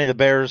much money the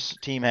Bears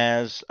team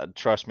has,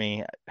 trust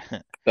me,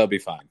 they'll be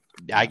fine.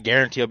 I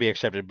guarantee it'll be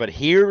accepted. But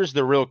here's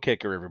the real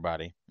kicker,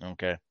 everybody.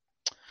 Okay.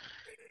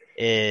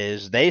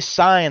 Is they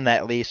signed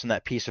that lease on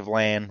that piece of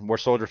land where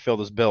Soldier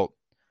Field is built.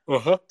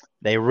 Uh-huh.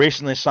 They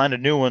recently signed a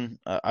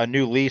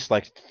new lease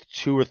like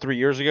 2 or 3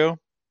 years ago.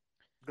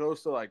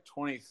 Goes to like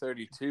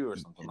 2032 or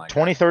something like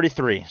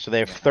 2033. That. So they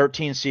have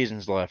 13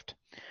 seasons left.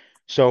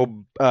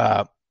 So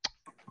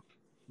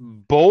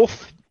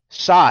both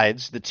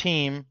sides, the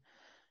team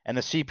and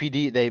the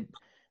CPD,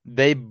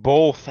 they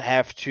both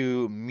have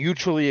to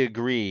mutually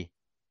agree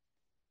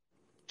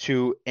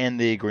to end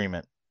the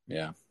agreement.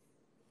 Yeah.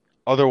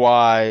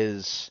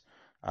 Otherwise,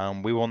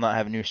 we will not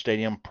have a new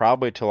stadium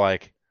probably till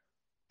like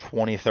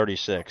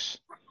 2036.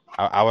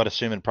 I would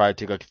assume it'd probably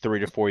take like 3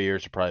 to 4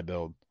 years to probably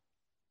build.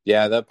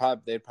 Yeah,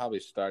 they'd probably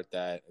start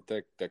that.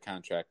 Their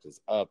contract is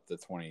up to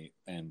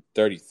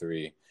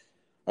 2033.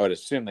 I would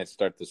assume they'd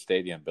start the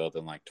stadium build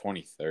in like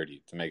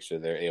 2030 to make sure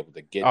they're able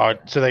to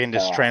get. So they can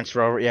just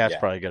transfer over. Yeah, it's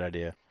probably a good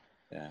idea.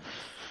 Yeah.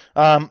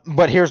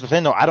 But here's the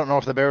thing, though. I don't know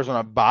if the Bears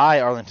want to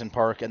buy Arlington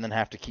Park and then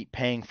have to keep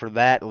paying for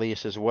that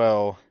lease as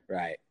well.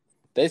 Right.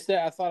 They said,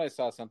 I thought I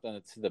saw something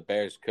that the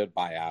Bears could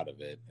buy out of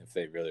it if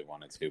they really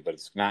wanted to, but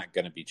it's not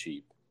going to be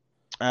cheap.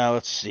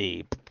 Let's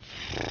see.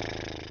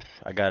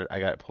 I got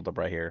it pulled up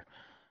right here.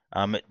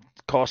 It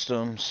cost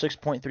them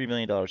 $6.3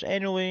 million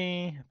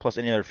annually, plus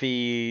any other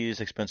fees,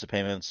 expensive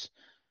payments,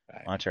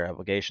 monetary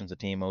obligations, the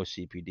team,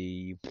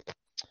 OCPD.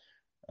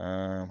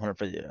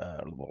 150.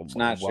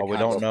 Well, we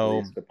don't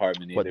know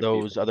what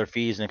those other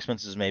fees and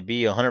expenses may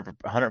be.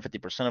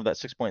 150% of that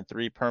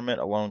 6.3 permit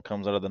alone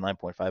comes out of the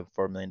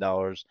 $9.54 million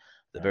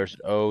the Bears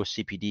owe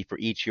CPD for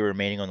each year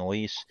remaining on the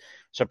lease.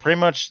 So pretty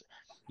much,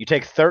 you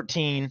take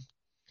 13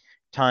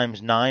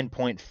 times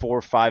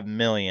 9.45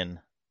 million,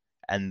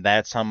 and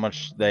that's how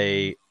much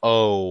they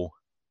owe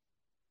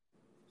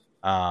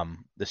the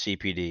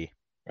CPD.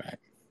 Right.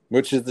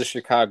 Which is the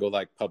Chicago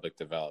public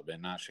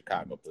development, not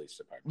Chicago Police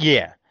Department.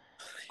 Yeah.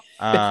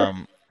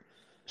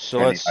 So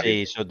let's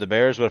see. So the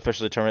Bears would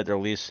officially terminate their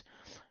lease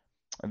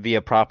via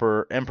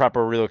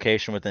improper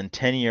relocation within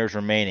 10 years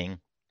remaining.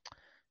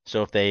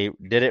 So if they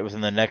did it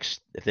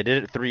if they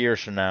did it 3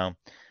 years from now,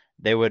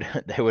 they would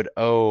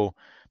owe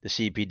the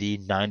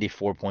CPD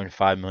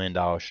 $94.5 million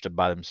to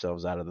buy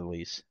themselves out of the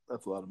lease.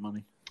 That's a lot of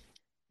money.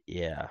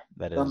 Yeah,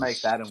 that is. They'll make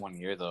that in 1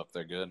 year though if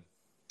they're good.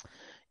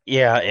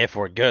 Yeah, if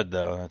we're good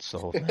though, that's the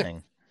whole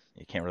thing.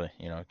 You can't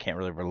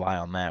really rely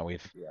on that.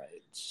 We've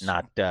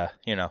not not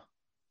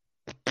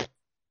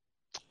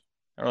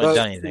really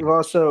done anything. We've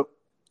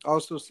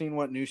also seen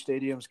what new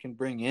stadiums can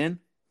bring in.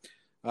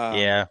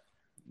 Yeah.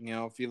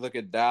 If you look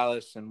at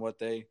Dallas and what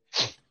they,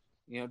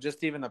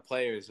 just even the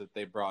players that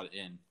they brought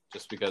in,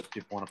 just because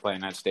people want to play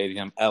in that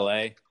stadium.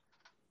 LA,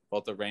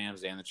 both the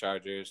Rams and the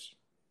Chargers.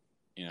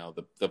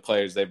 the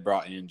players they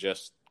brought in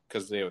just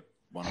because they would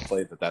want to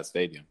play at that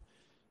stadium.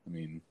 I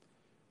mean,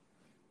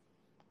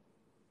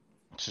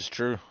 This is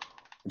true.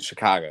 in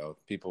Chicago,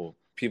 people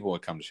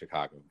would come to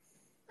Chicago.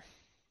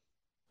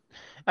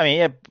 I mean,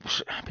 yeah,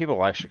 people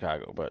like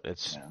Chicago, but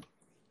it's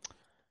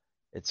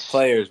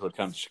Players would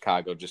come to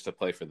Chicago just to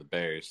play for the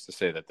Bears, to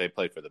say that they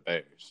played for the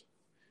Bears.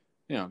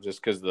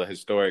 Just because of the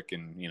historic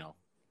and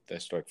the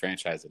historic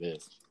franchise it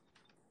is.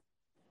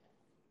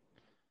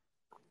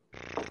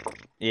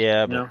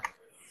 Yeah, but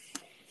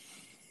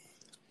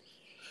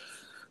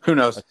who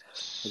knows?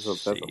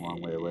 That's a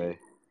long way away.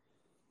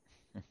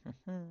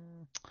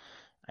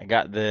 I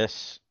got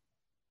this.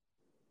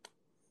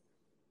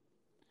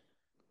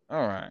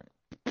 All right.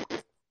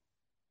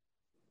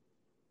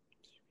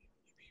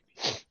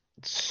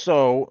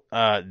 So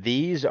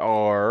these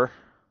are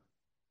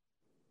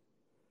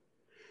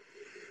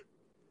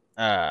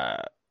hold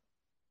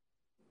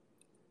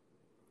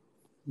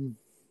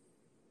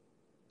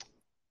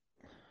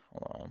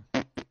on.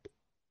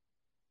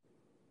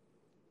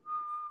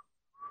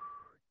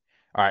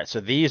 All right, so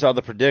these are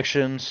the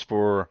predictions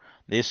for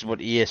this is what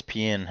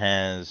ESPN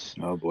has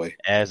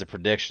as the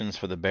predictions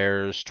for the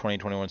Bears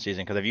 2021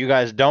 season. Because if you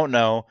guys don't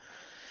know,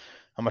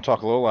 I'm gonna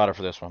talk a little louder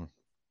for this one.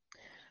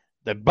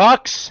 The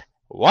Bucks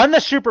won the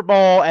Super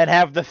Bowl and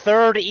have the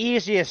third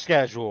easiest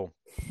schedule.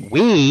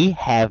 We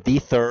have the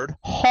third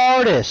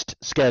hardest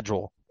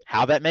schedule.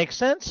 How that makes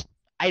sense?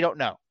 I don't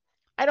know.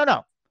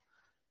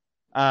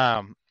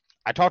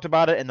 I talked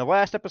about it in the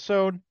last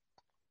episode.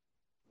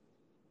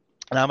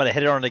 And I'm going to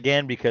hit it on it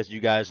again because you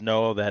guys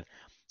know that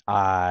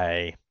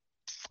I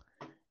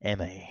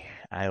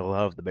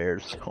love the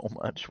Bears so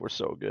much. We're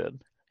so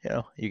good.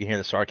 You can hear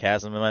the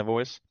sarcasm in my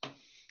voice.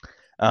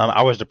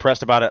 I was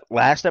depressed about it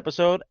last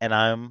episode, and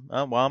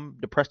I'm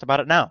depressed about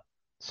it now.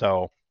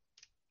 So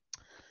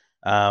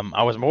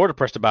I was more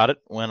depressed about it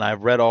when I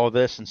read all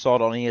this and saw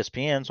it on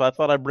ESPN. So I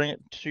thought I'd bring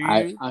it to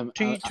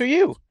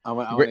you. I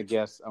want to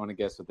guess. I want to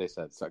guess what they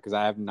said because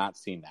I have not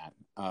seen that.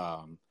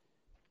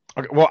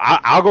 Okay, well,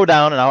 I'll go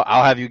down and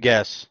I'll have you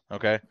guess.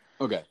 Okay.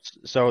 Okay.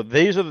 So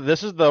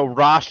this is the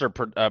roster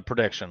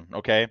prediction.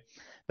 Okay,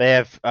 they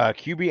have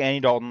QB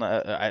Andy Dalton.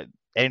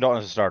 Andy Dalton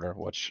is a starter,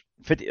 which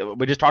 50.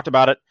 We just talked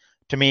about it.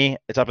 To me,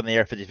 it's up in the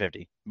air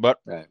 50-50. But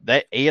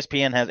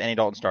ESPN has Andy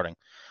Dalton starting.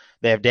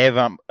 They have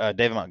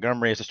David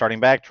Montgomery as the starting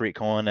back, Tariq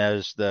Cohen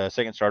as the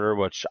second starter,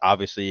 which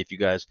obviously, if you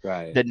guys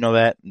didn't know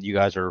that, you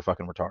guys are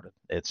fucking retarded.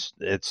 It's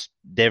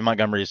David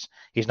Montgomery's.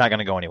 He's not going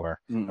to go anywhere.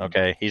 Mm-hmm.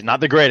 Okay, he's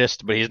not the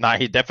greatest, but he's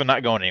definitely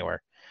not going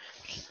anywhere.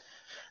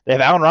 They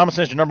have Allen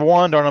Robinson as your number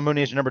one, Darnell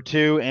Mooney as your number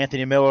two,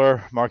 Anthony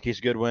Miller, Marquise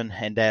Goodwin,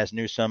 and Daz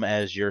Newsome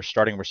as your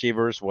starting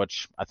receivers,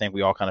 which I think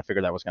we all kind of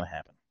figured that was going to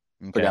happen.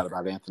 Okay. Forgot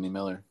about Anthony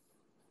Miller.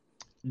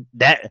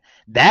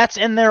 That's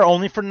in there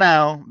only for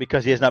now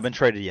because he has not been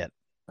traded yet.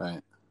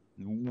 Right.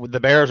 The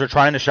Bears are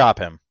trying to shop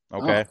him.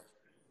 Okay. Oh.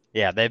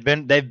 Yeah, they've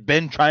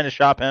been trying to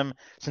shop him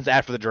since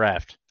after the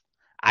draft.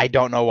 I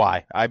don't know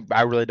why.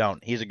 I really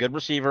don't. He's a good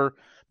receiver,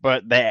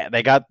 but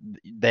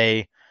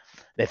they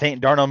think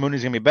Darnell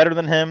Mooney's gonna be better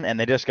than him, and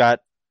they just got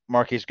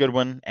Marquise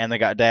Goodwin and they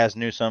got Daz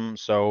Newsome,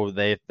 so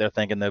they're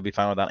thinking they'll be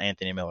fine without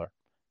Anthony Miller.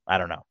 I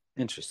don't know.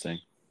 Interesting.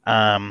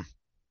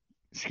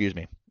 Excuse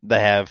me.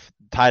 They have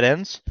tight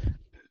ends.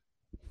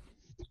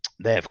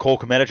 They have Cole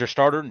Kmet as your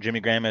starter and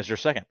Jimmy Graham as your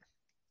second.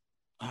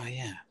 Oh,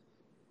 yeah.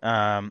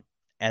 And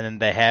then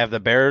they have the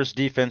Bears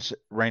defense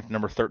ranked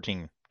number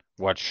 13,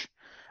 which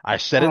I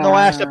said in the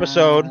last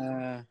episode,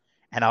 and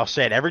I'll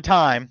say it every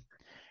time,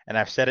 and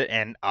I've said it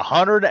in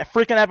 100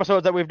 freaking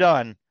episodes that we've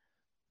done.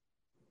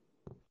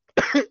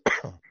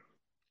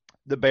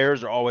 The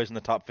Bears are always in the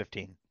top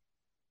 15.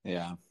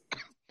 Yeah.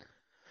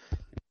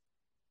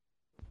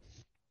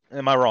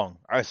 Am I wrong?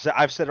 I've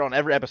said it on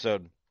every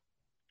episode.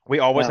 We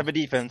always have a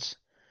defense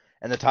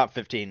in the top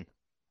 15.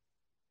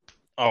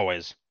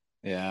 Always.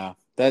 Yeah.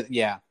 That's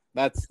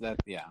that.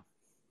 Yeah.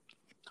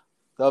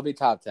 They'll be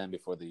top 10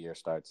 before the year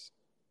starts.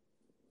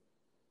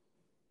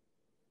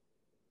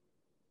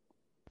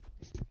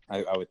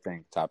 I would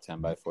think top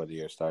 10 before the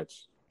year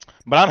starts.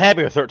 But I'm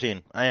happy with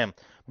 13. I am.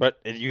 But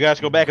if you guys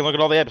go back and look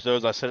at all the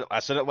episodes, I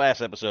said it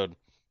last episode.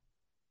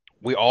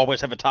 We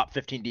always have a top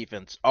 15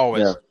 defense.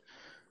 Always.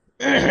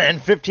 Yeah.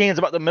 And 15 is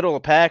about the middle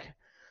of the pack.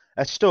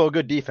 That's still a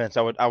good defense.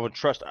 I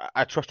trust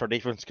our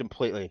defense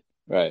completely.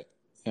 Right.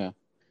 Yeah.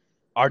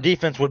 Our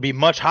defense would be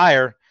much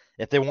higher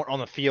if they weren't on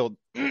the field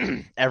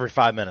every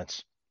 5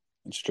 minutes.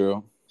 It's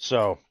true.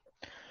 So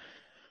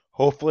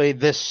hopefully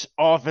this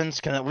offense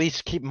can at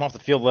least keep them off the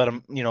field,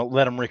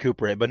 let them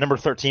recuperate. But number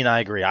 13, I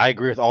agree. I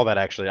agree with all that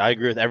actually. I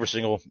agree with every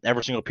single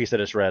piece that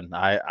is read.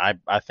 I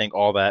think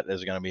all that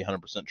is going to be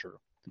 100% true.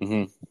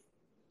 Mm-hmm.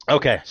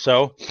 Okay,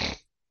 so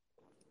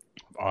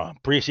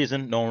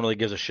preseason, no one really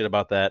gives a shit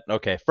about that.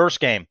 Okay, first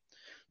game.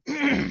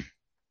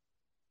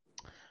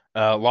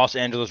 Los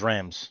Angeles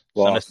Rams,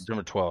 Sunday,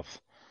 September 12th.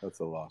 That's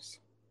a loss.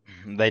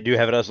 They do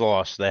have it as a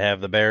loss. They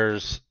have the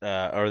Bears, they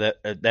have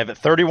it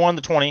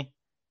 31-20,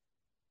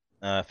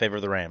 favor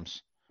of the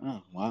Rams.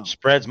 Oh, wow.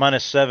 Spreads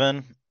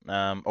 -7,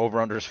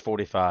 over-under is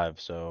 45.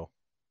 So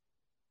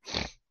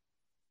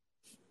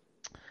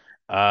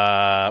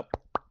Uh,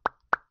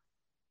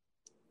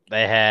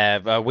 they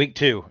have week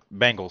 2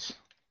 Bengals.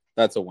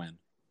 That's a win.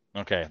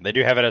 Okay, they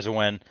do have it as a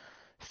win,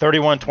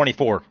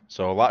 31-24.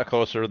 So a lot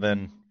closer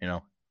than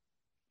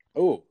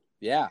Oh,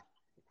 yeah.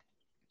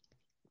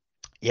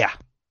 Yeah.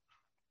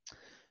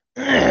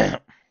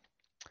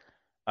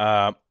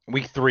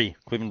 Week 3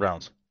 Cleveland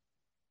Browns.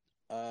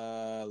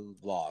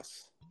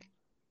 Loss.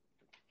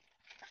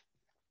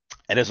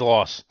 It is a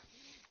loss.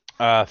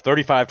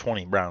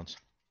 35-20 Browns.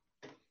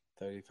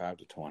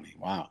 35-20.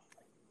 Wow.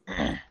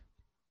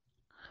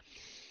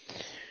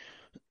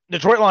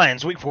 Detroit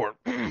Lions, week 4.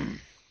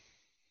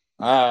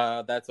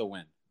 That's a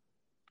win.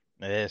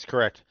 It is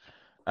correct.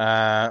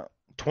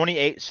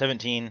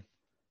 28-17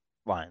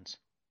 Lions.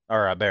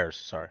 Or Bears,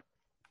 sorry.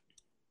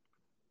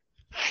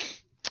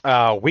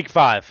 Week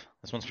 5.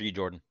 This one's for you,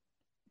 Jordan.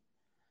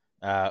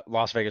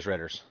 Las Vegas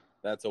Raiders.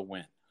 That's a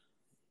win.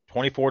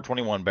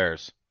 24-21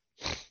 Bears.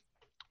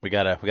 We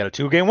got a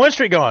 2-game win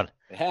streak going.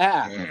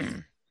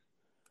 Yeah.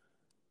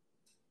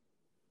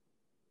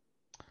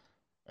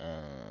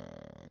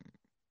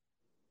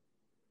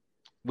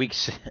 Week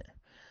 6.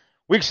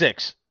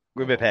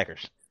 Green Bay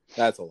Packers.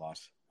 That's a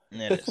loss.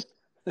 It is.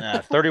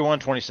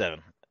 31-27.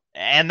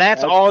 And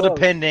that's all close.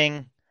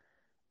 depending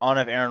on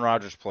if Aaron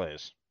Rodgers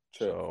plays.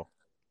 True. So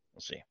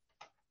we'll see.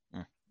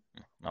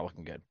 Not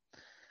looking good.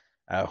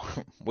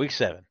 Week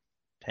 7,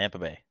 Tampa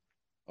Bay.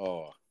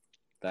 Oh,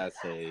 that's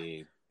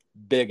a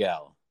big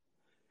L.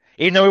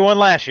 Even though we won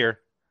last year,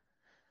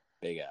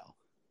 Big L.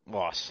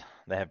 loss.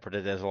 They have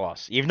predicted as a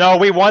loss. Even though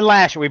we won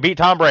last year, we beat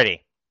Tom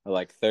Brady.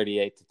 Like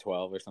 38-12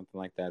 or something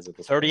like that. Is it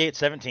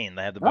 38-17.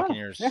 They had the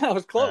Buccaneers. Yeah, it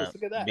was close.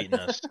 Look at that. Beating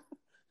us.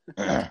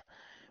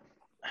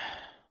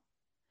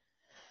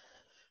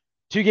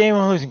 2-game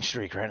losing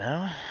streak right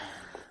now.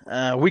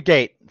 Week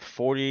 8,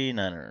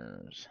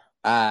 49ers.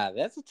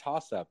 That's a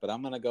toss-up, but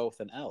I'm going to go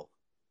with an L.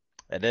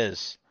 It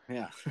is.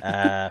 Yeah.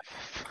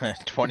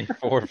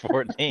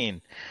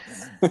 24-14.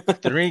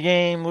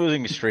 3-game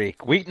losing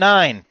streak. Week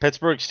 9,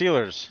 Pittsburgh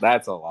Steelers.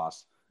 That's a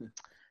loss. They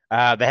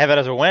have it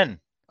as a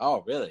win.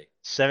 Oh, really?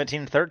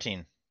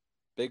 17-13.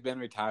 Big Ben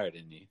retired,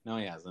 didn't he? No,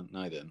 he hasn't.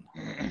 No, he didn't.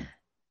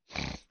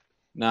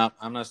 No,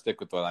 I'm going to stick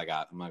with what I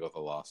got. I'm going to go with a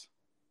loss.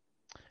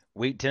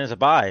 Week 10 is a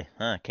bye.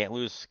 Can't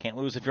lose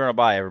if you're on a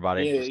bye,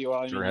 everybody. Yeah,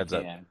 Heads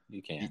up.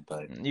 You can,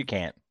 but You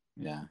can't.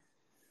 yeah.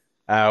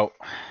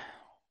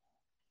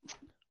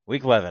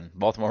 Week 11,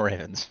 Baltimore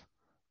Ravens.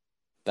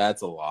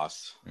 That's a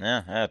loss.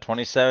 Yeah,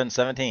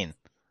 27-17.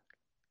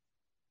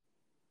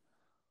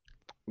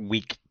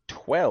 Week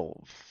 12,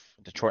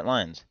 Detroit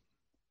Lions.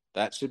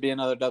 That should be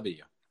another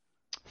W.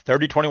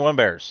 30-21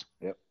 Bears.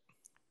 Yep.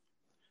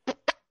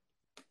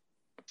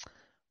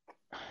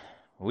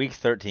 Week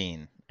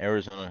 13,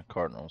 Arizona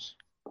Cardinals.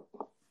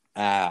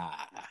 I'm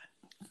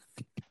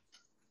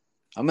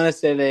going to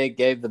say they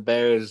gave the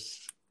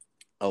Bears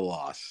a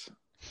loss.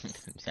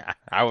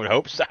 I would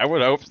hope so.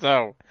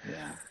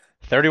 Yeah.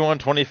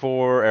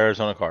 31-24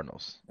 Arizona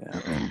Cardinals.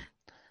 Yeah.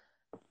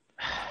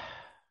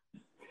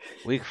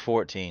 Week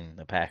 14,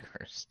 the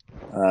Packers.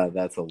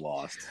 That's a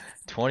loss.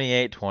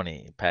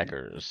 28-20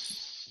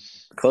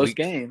 Packers. Close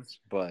games,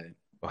 but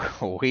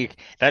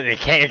it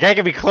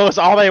can be close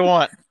all they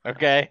want.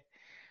 Okay.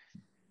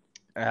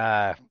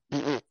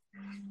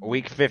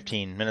 Week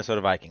 15,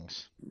 Minnesota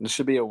Vikings. This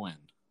should be a win.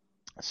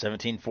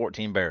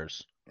 17-14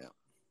 Bears. Yeah.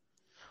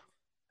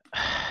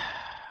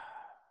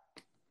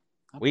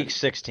 Week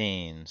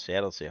 16,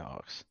 Seattle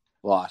Seahawks.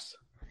 Loss.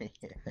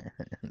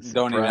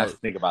 Don't even have to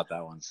think about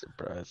that one.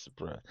 Surprise.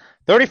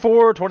 34-24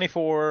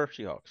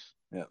 Seahawks.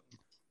 Yep.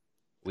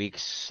 Week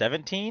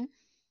 17,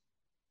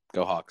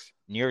 Go Hawks.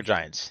 New York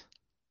Giants.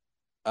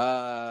 That's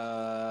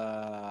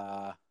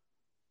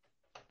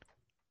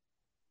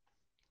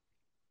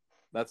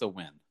a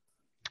win.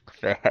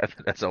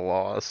 That's a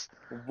loss.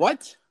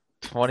 What?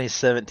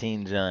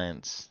 2017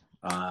 Giants.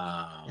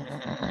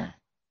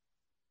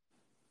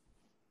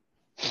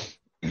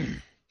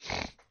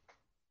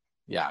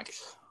 Yikes.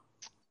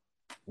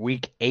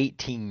 Week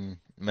 18,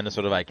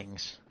 Minnesota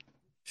Vikings.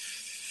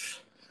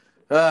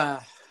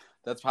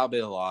 That's probably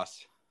a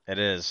loss. It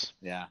is.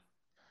 Yeah.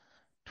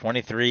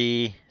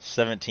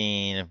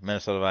 23-17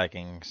 Minnesota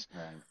Vikings.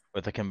 Right.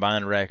 With a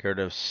combined record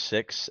of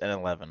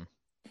 6-11.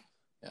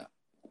 Yeah.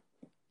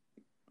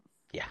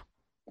 Yeah.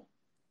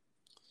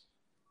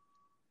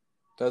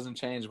 Doesn't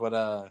change what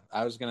I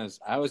was gonna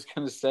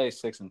say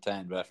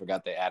 6-10, but I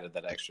forgot they added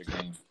that extra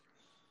game.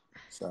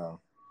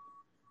 So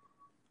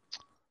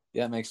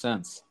yeah, it makes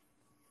sense.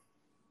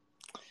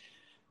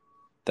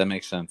 That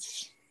makes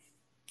sense.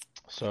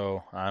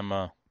 So I'm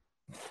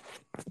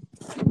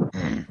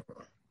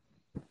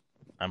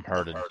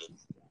hurted. A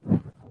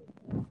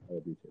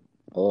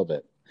little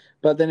bit.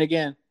 But then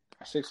again,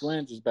 6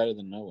 wins is better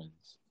than no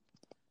wins.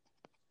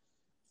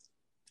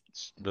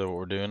 Is that what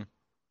we're doing?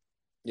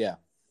 Yeah.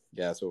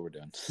 Yeah, that's what we're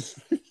doing.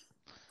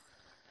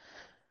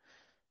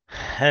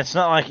 And it's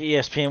not like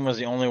ESPN was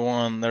the only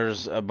one.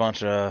 There's a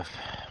bunch of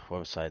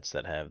websites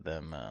that have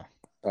them.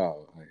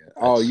 Oh,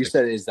 you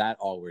said, is that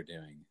all we're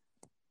doing?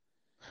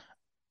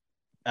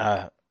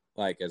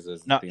 Like as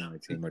No, the only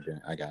team we're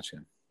doing. I got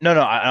you.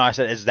 no. I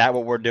said, is that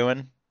what we're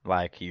doing?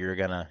 Like you're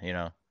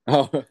gonna,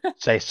 Oh,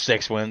 say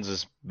 6 wins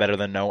is better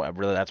than no.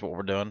 Really, that's what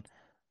we're doing.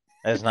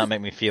 That does not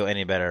make me feel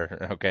any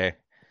better. Okay,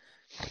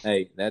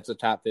 hey, that's a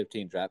top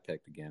 15 draft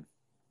pick again.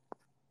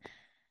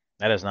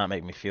 that does not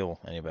make me feel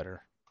any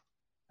better.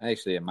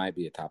 Actually, it might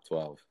be a top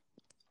 12.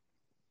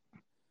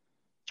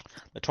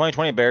 The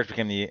 2020 Bears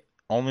became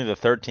only the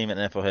third team in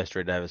NFL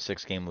history to have a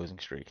 6-game losing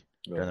streak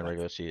during the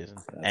regular season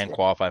and good.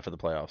 qualify for the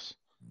playoffs.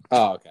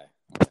 Oh, okay.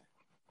 Yeah,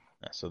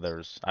 so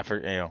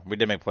we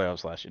did make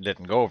playoffs last year. It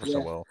didn't go over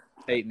so well.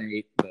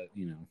 8-8, but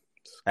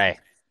Hey,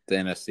 the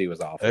NFC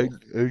was awful.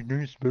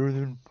 8-8 is better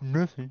than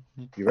nothing.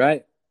 You're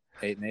right.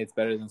 8-8 is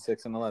better than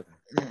 6-11.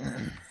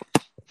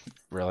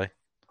 Really?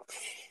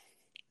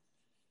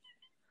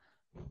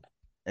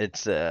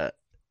 It's You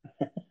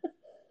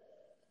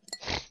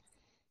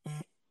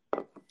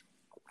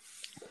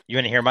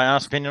want to hear my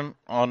honest opinion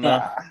on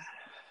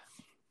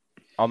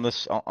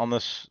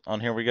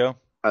here we go?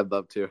 I'd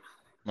love to.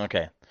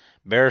 Okay.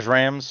 Bears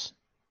Rams,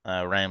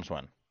 Rams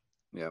win.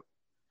 Yep.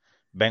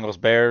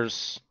 Bengals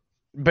Bears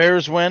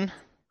win.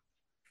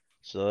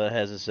 So that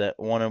has us at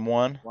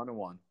 1-1.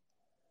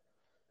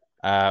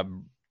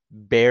 1-1.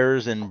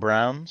 Bears and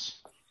Browns.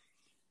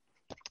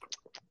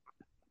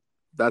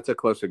 That's a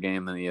closer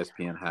game than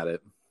ESPN had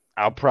it.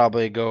 I'll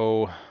probably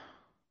go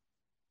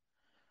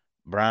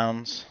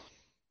Browns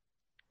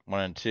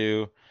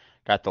 1-2.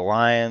 Got the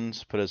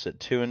Lions, put us at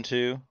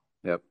 2-2.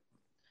 Yep.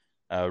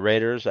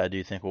 Raiders, I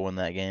do think we'll win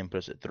that game, put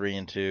us at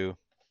 3-2.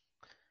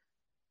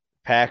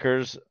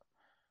 Packers.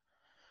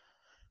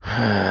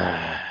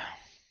 That's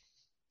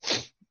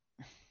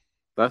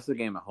the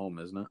game at home,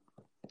 isn't it?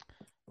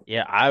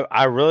 Yeah,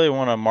 I really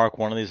want to mark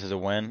one of these as a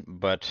win,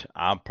 but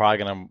I'm probably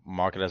gonna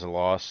mark it as a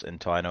loss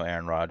until I know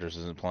Aaron Rodgers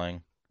isn't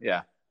playing.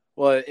 Yeah.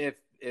 Well, if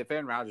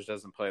Aaron Rodgers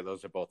doesn't play,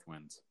 those are both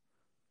wins.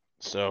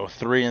 So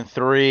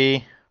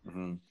 3-3.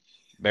 Mm-hmm.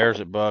 Bears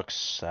at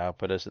Bucks. I'll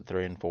put us at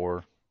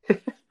 3-4.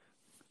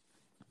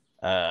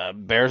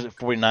 Bears at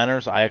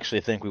 49ers. I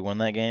actually think we win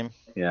that game.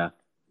 Yeah.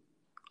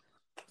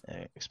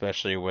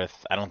 Especially with,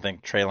 I don't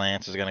think Trey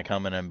Lance is going to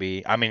come in and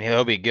be, I mean,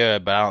 he'll be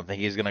good, but I don't think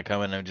he's going to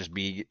come in and just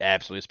be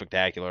absolutely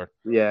spectacular.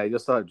 Yeah, you'll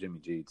still have Jimmy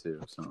G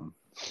too. So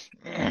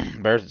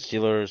Bears at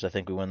Steelers. I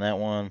think we win that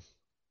one.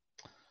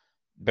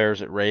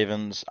 Bears at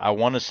Ravens. I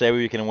want to say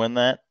we can win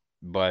that,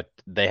 but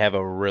they have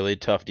a really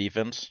tough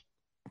defense.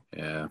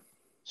 Yeah.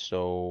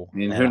 So I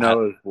mean, who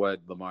knows what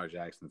Lamar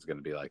Jackson's going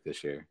to be like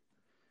this year?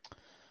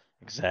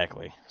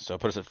 Exactly. So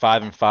put us at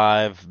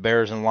 5-5.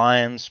 Bears and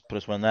Lions. Put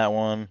us win that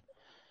one.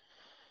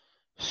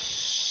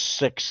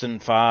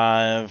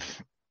 6-5.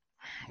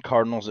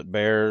 Cardinals at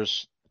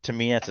Bears. To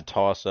me, that's a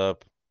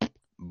toss-up.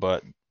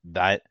 But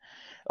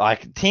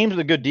teams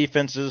with good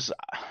defenses,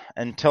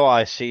 until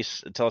I see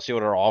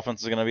what our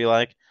offense is going to be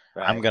like,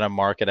 right. I'm going to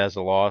mark it as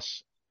a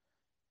loss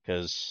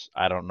because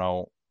I don't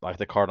know. Like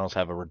the Cardinals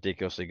have a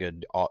ridiculously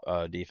good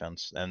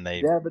defense, and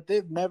but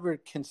they've never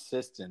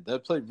consistent. They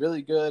play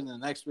really good, and the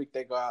next week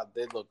they go out,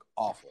 they look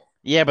awful.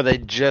 Yeah, but they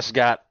just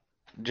got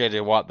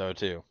J.J. Watt though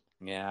too.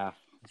 Yeah,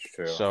 that's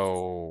true.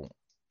 So,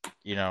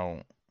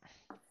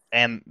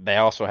 and they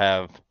also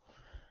have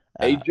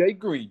AJ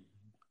Green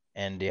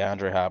and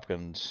DeAndre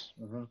Hopkins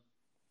mm-hmm.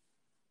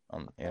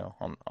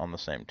 on the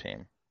same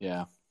team.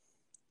 Yeah.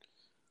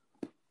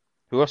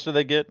 Who else did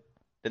they get?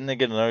 Didn't they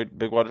get another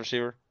big wide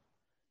receiver?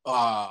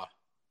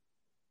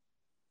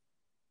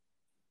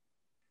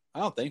 I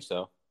don't think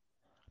so.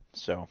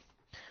 So,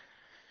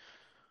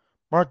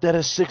 mark that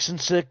as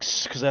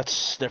 6-6 because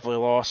that's definitely a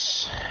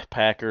loss.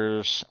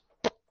 Packers,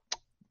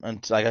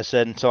 and like I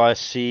said, until I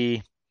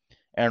see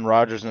Aaron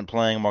Rodgers isn't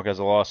playing, mark as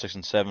a loss.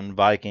 6-7.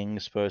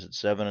 Vikings, suppose at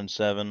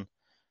 7-7.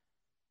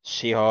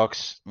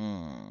 Seahawks,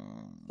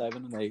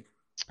 7-8.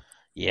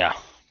 Yeah,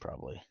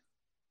 probably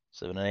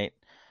 7-8.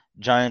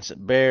 Giants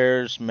at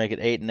Bears, make it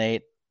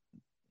 8-8.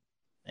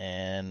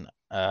 And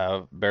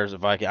Bears at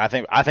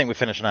Vikings. I think we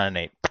finish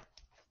 9-8.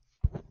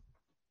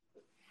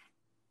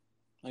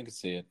 I can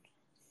see it.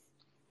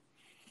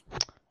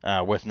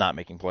 With not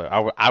making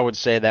playoffs. I would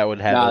say that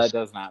would have No, it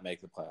does not make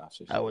the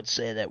playoffs. I would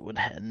say that would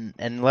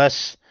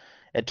unless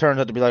it turns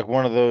out to be like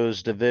one of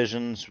those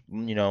divisions,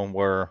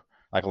 where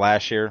like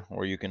last year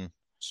where you can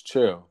It's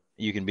true.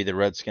 You can be the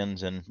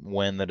Redskins and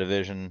win the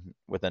division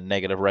with a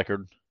negative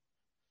record.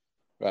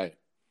 Right.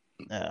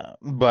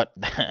 But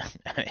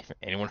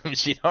anyone who's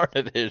seen our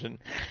division,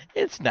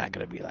 it's not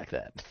going to be like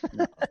that.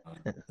 No,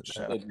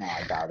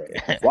 I doubt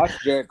it. Watch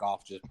Jared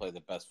Goff just play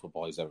the best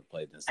football he's ever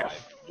played in his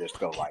life. Just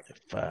go like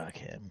fuck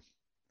him.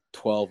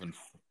 12-5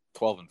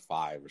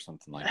 or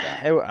something like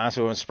that. It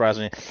honestly wouldn't surprise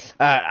me.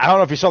 I don't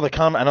know if you saw the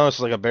comment. I know this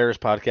is like a Bears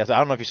podcast. I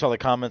don't know if you saw the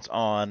comments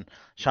on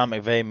Sean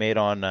McVay made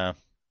on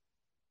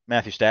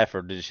Matthew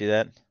Stafford. Did you see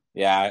that?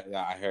 Yeah,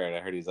 I heard. I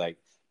heard he's like,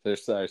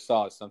 I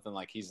saw something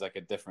like he's like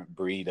a different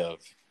breed of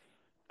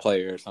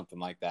player or something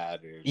like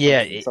that. Or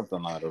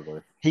something like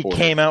that. He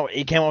came out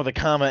with a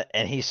comment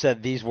and he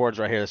said these words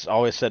right here. This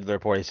always said to the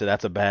report. He said,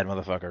 "That's a bad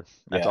motherfucker."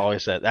 That's all he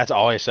said. That's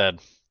all he said.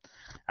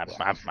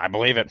 I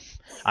believe it.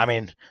 I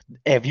mean,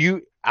 if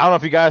you, I don't know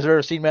if you guys have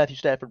ever seen Matthew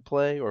Stafford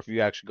play, or if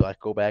you actually like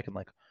go back and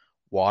like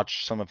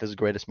watch some of his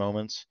greatest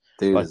moments.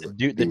 Dude But is the a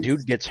dude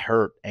beast. gets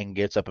hurt and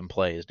gets up and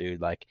plays,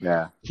 dude. Like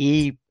Yeah,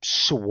 he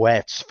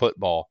sweats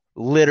football,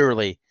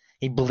 literally.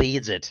 He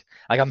bleeds it.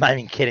 Like I'm not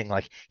even kidding.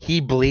 Like he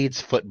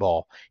bleeds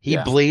football. He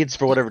yeah, bleeds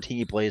for whatever team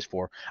he plays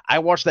for. I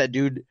watched that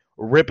dude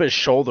rip his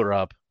shoulder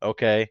up.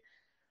 Okay,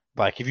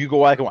 like if you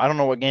go back, I don't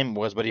know what game it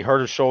was, but he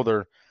hurt his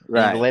shoulder and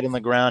he right. laid on the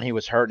ground. He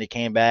was hurt and he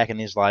came back and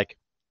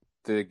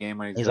Through the game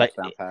winning he's like,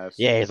 touchdown pass.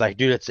 yeah, he's like,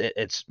 dude,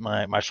 it's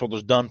my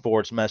shoulder's done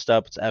for. It's messed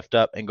up. It's effed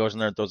up, and goes in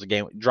there and throws a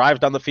game, drives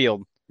down the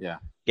field, Yeah,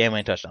 game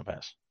winning touchdown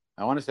pass.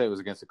 I want to say it was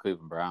against the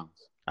Cleveland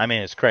Browns. I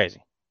mean, it's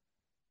crazy.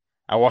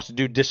 I watched the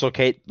dude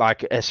dislocate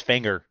like his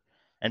finger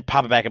and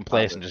pop it back in Pop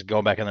place and it. just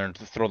go back in there and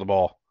throw the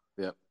ball.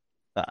 Yep.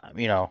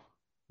 You know,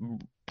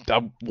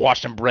 I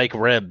watched him break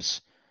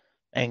ribs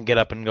and get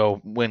up and go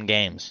win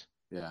games.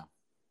 Yeah.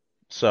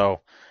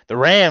 So the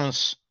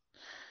Rams,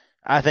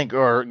 I think,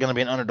 are going to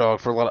be an underdog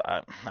for a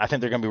lot. I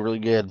think they're going to be really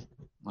good,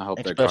 I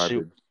hope they're especially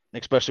garbage.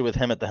 especially with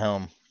him at the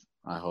helm.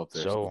 I hope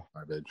they're So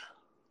garbage.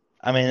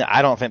 I mean,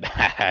 I don't think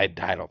I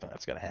don't think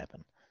that's going to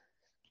happen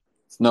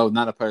It's no,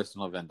 not a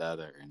personal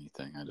vendetta or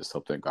anything. I just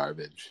hope they're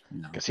garbage.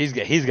 You know. because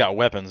he's got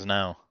weapons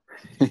now.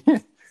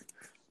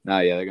 No,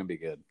 yeah, they're gonna be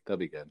good. They'll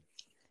be good.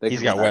 They He's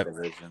can got win that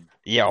weapons. division.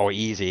 Yeah, oh,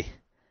 easy.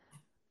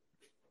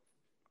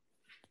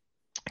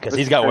 Because Which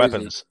he's is got crazy.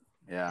 weapons.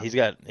 Yeah. He's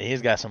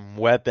got some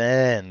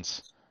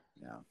weapons.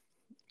 Yeah.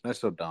 They're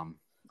so dumb.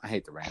 I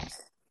hate the Rams.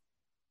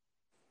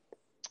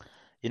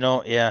 You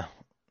know, yeah.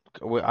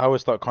 I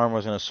always thought karma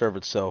was going to serve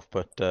itself,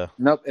 but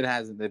Nope, it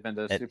hasn't. They've been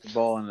to the it, Super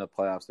Bowl and the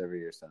playoffs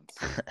every year since.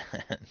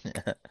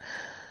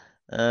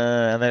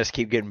 and they just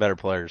keep getting better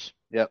players.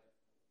 Yep.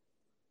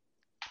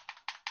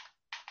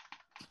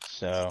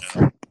 So,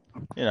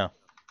 you know,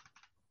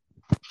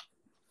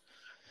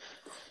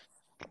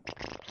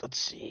 let's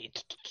see.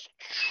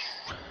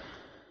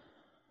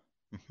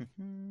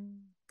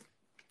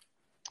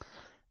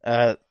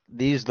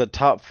 These are the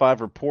top 5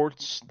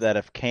 reports that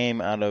have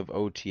came out of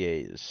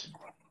OTAs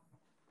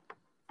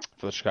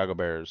for the Chicago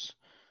Bears.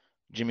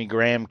 Jimmy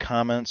Graham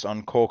comments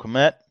on Cole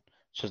Kmet,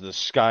 says the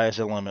sky is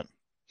the limit.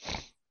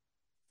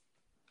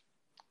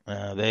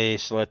 They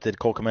selected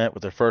Cole Kmet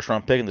with their first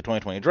round pick in the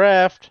 2020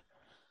 draft.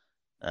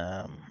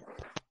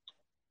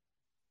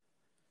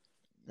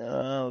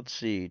 Let's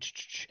see.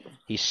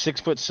 He's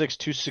 6'6",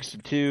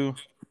 262.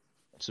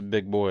 That's a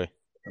big boy.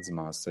 That's a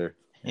monster.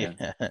 Yeah.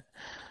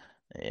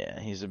 Yeah,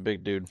 he's a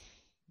big dude.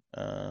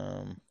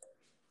 Let's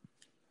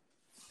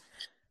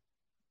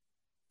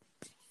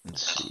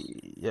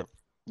see. Yep.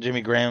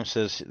 Jimmy Graham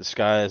says the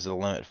sky is the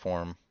limit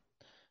for him.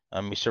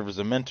 He served as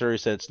a mentor. He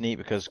said it's neat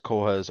because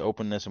Cole has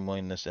openness and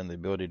willingness and the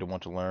ability to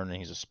want to learn, and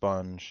he's a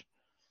sponge.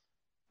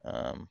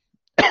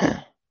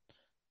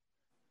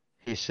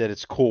 He said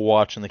it's cool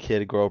watching the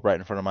kid grow up right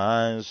in front of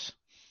my eyes.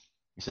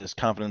 He said his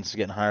confidence is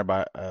getting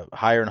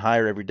higher and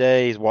higher every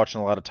day. He's watching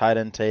a lot of tight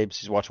end tapes.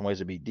 He's watching ways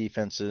to beat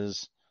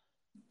defenses.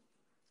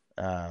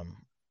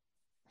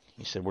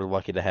 He said we're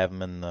lucky to have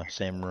him in the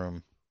same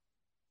room.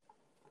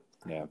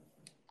 Yeah.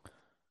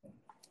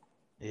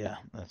 Yeah,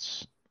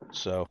 that's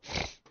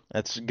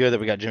good that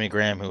we got Jimmy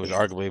Graham, who is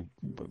arguably,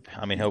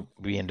 I mean, he'll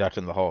be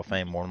inducted in the Hall of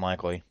Fame more than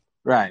likely.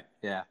 Right.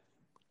 Yeah.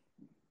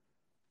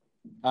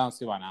 I don't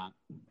see why not.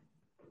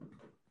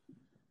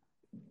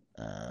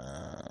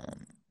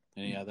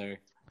 Any other?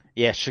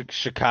 Yeah,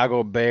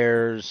 Chicago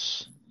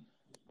Bears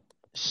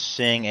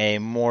seeing a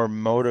more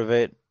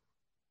motivate.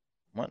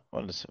 What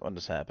is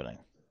happening?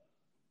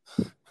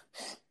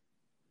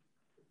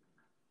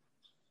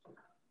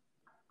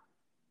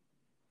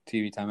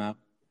 TV timeout.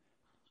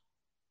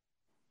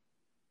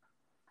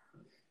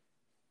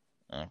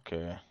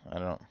 Okay, I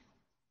don't.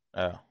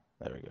 Oh,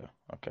 there we go.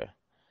 Okay.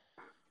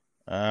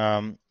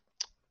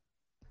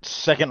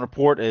 Second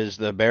report is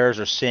the Bears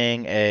are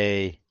seeing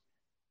a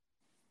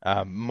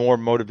more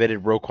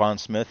motivated Roquan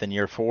Smith in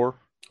year 4.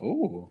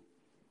 Ooh.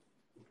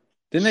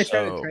 Didn't they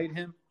try to trade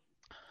him?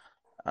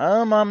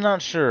 I'm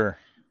not sure.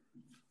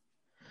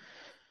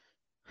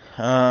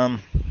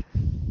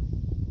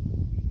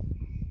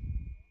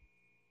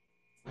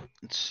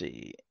 Let's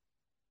see.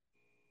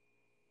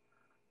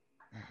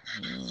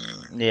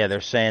 Yeah,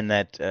 they're saying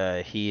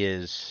that he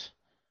is.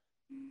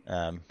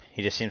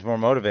 He just seems more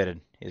motivated.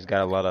 He's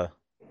got a lot of.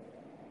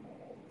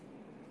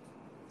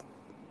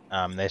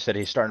 They said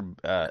he's starting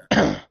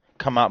to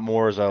come out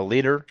more as a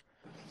leader,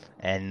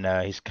 and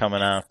he's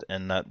coming out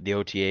in the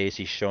OTAs.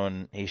 He's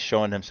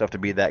showing himself to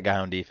be that guy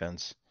on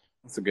defense.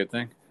 That's a good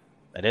thing.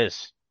 It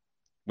is.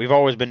 We've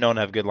always been known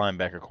to have good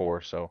linebacker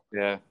core, so.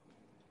 Yeah.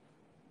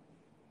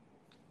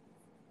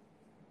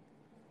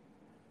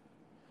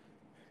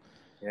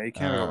 Yeah, you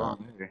can't go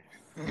wrong either.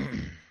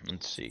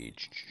 Let's see.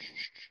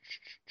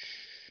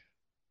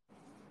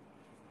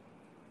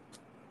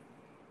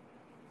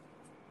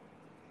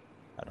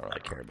 I don't really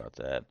care about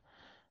that.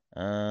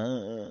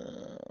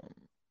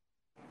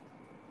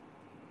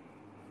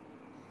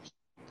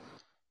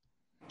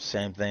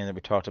 Same thing that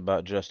we talked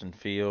about Justin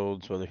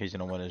Fields, whether he's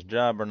going to win his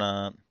job or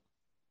not.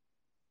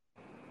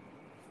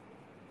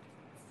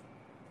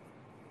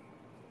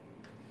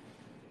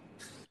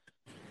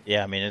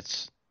 Yeah, I mean,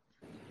 it's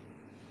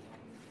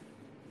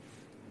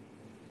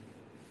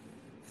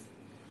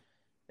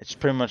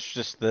pretty much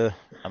just I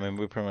mean,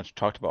 we pretty much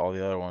talked about all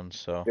the other ones,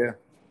 so. Yeah.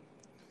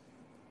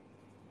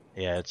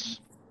 Yeah,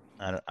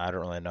 I don't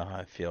really know how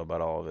I feel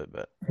about all of it,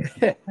 but.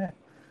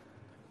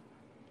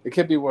 It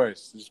could be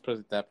worse. Just put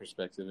it that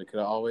perspective. It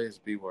could always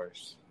be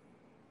worse.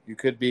 You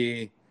could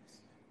be,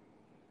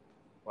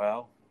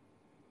 well,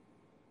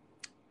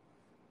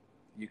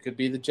 you could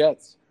be the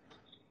Jets.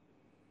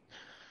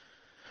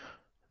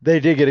 They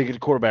did get a good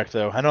quarterback,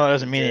 though. I know it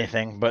doesn't mean They did.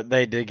 anything, but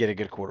they did get a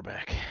good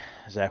quarterback.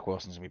 Zach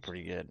Wilson's going to be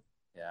pretty good.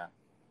 Yeah.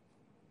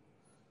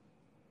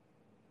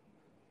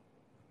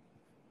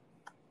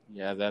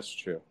 Yeah, that's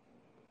true.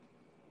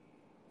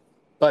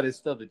 But it's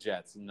still the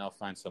Jets, and they'll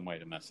find some way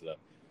to mess it up.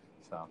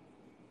 So.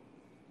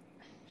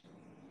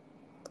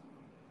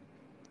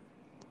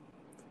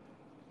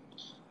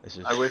 This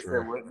is I wish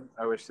true. they wouldn't.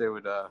 I wish they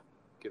would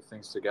get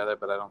things together,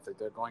 but I don't think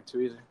they're going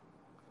to either.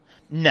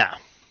 No.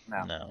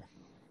 Mm-mm.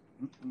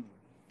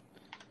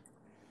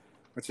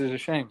 Which is a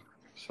shame.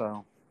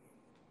 So,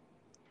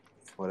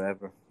 it's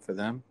whatever for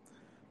them.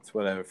 It's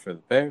whatever for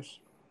the Bears.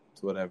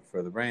 It's whatever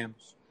for the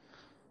Rams.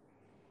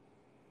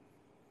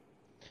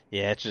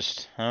 Yeah, it's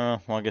just,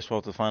 well, I guess we'll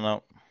have to find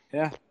out.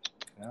 Yeah.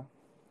 We'll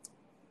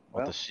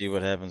have to see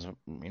what happens,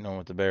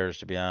 with the Bears,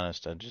 to be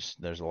honest.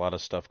 There's a lot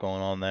of stuff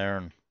going on there.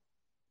 And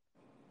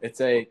it's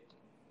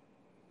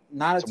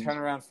not a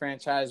turnaround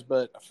franchise,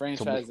 but a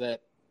franchise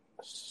that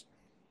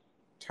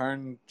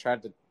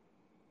tried to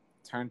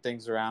turn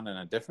things around in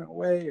a different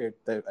way or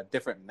a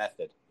different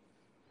method,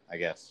 I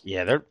guess.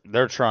 Yeah,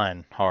 they're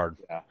trying hard.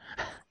 Yeah.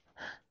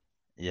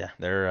 Yeah,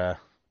 they're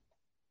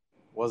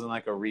wasn't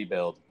like a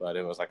rebuild, but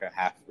it was like a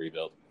half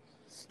rebuild.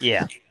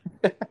 Yeah.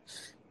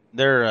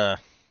 They're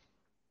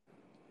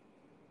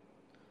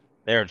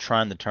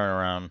trying to turn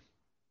around,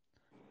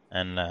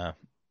 and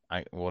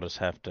we'll just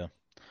have to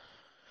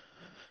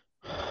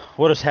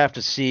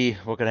see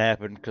what could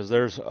happen, because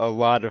there's a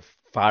lot of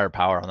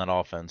firepower on that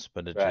offense,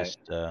 but it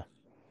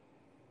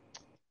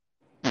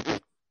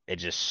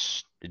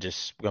just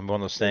gonna be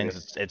one of those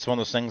things. It's one of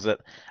those things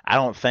that I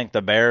don't think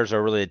the Bears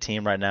are really a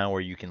team right now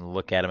where you can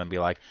look at them and be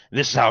like,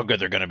 this is how good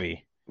they're gonna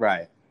be.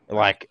 Right.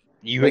 Like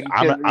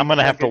I'm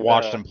gonna have to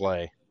watch them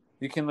play.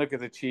 You can look at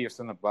the Chiefs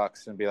and the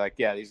Bucks and be like,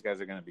 yeah, these guys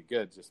are gonna be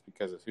good just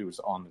because of who's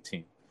on the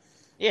team.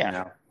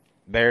 Yeah.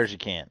 Bears, you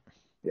can't.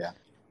 Yeah.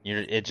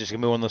 It's just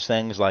gonna be one of those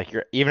things, like,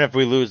 even if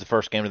we lose the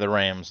first game to the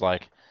Rams,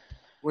 like,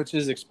 which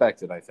is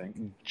expected, I think.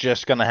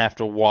 Just gonna have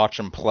to watch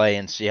them play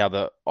and see how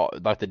the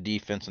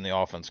defense and the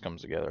offense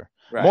comes together.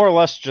 Right. More or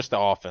less, just the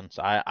offense.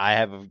 I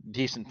have a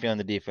decent feeling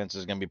the defense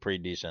is gonna be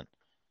pretty decent.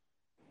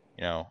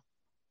 I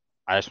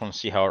just want to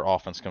see how our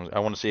offense comes. I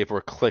want to see if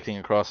we're clicking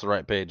across the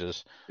right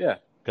pages. Yeah.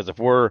 Because if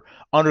we're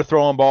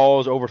underthrowing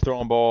balls,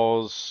 overthrowing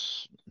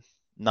balls,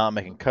 not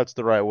making cuts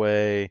the right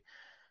way,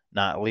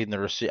 not leading the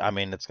receiver, I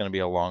mean, it's going to be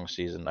a long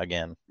season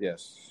again.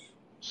 Yes.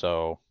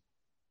 So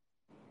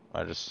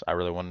I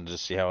really wanted to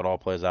see how it all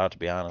plays out, to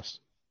be honest.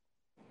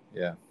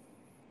 Yeah.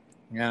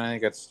 Yeah, I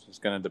think it's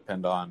just going to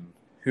depend on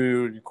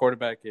who your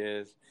quarterback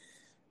is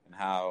and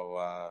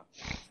how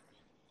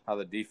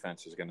the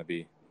defense is going to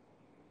be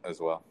as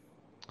well.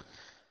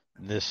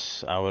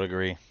 I would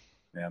agree.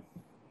 Yeah.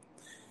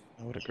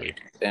 I would agree.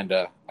 And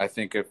I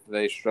think if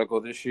they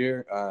struggle this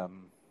year,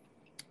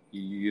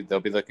 they'll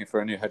be looking for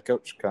a new head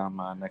coach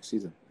come next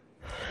season.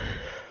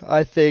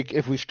 I think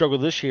if we struggle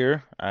this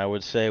year, I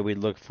would say we'd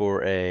look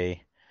for a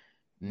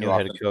new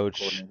head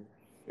coach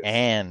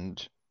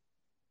and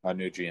a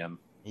new GM.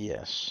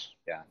 Yes.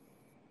 Yeah.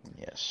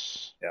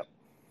 Yes. Yep.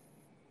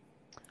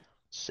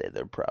 Say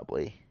they're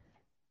probably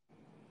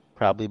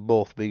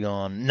both be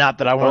gone. Not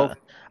that I want.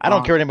 I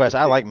don't care what anybody says.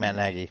 I like Matt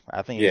Nagy.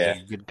 I think he's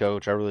a good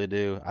coach. I really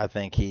do. I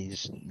think he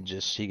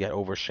got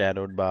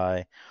overshadowed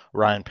by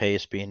Ryan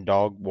Pace being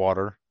dog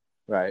water.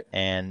 Right.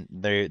 And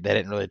they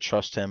didn't really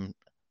trust him,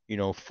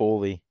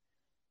 fully,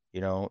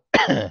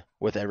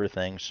 with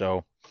everything.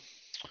 So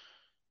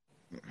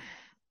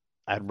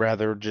I'd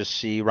rather just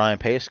see Ryan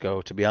Pace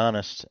go, to be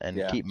honest,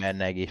 and keep Matt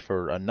Nagy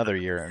for another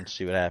year and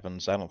see what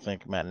happens. I don't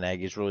think Matt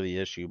Nagy is really the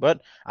issue,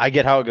 but I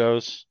get how it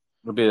goes.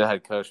 He'll be the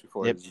head coach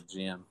before he's the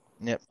GM.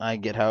 Yep, I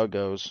get how it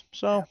goes.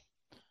 So,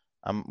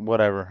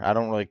 whatever. I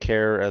don't really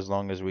care as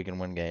long as we can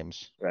win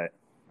games. Right.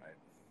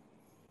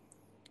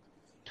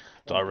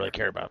 That's all I really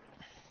care about.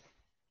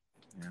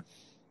 Yeah.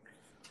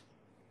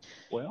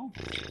 Well,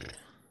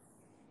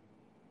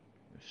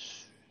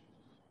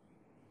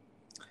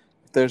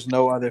 there's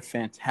no other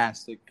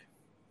fantastic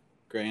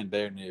Grand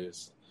Bear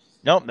news.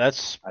 Nope,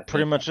 that's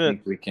pretty much it.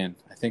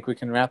 I think we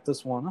can wrap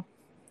this one up.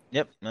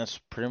 Yep, that's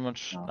pretty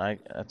much.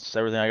 That's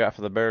everything I got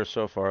for the Bears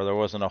so far. There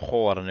wasn't a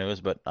whole lot of news,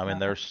 but I mean,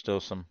 there's still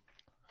some.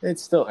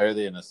 It's still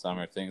early in the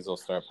summer. Things will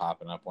start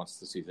popping up once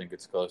the season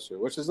gets closer,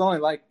 which is only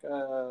like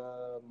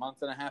a month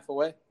and a half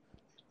away.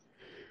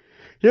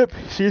 Yep,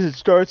 season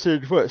starts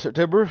in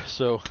September,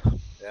 so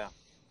Yeah.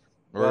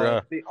 we're Well,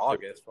 it'll be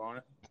August, won't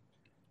it?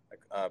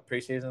 Like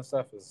preseason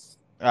stuff is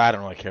I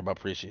don't really care about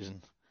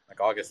preseason. like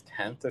August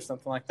 10th or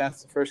something like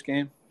that's the first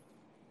game.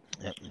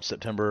 Yep,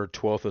 September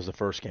 12th is the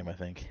first game, I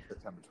think.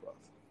 September 12th.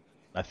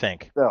 I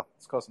think. Still,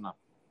 it's close enough.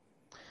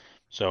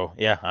 So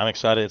yeah, I'm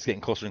excited. It's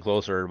getting closer and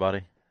closer,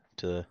 everybody,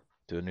 to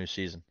a new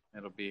season.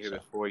 It'll be here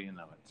before you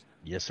know it.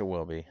 Yes, it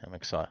will be. I'm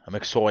excited. I'm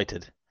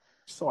excited.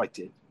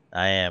 Excited.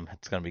 I am.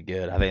 It's gonna be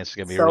good. I think it's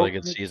gonna be a really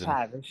good season.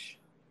 Tavish.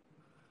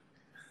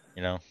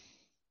 You know,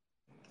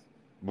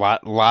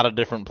 lot of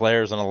different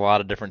players on a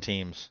lot of different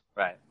teams,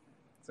 Right.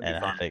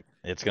 and I think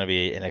it's gonna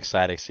be an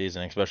exciting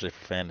season, especially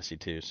for fantasy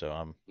too.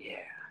 So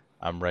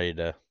I'm ready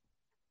to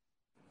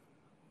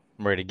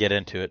get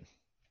into it.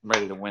 I'm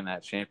ready to win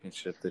that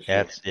championship this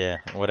year. Yeah,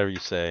 whatever you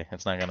say,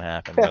 it's not gonna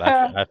happen, but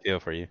I feel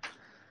for you.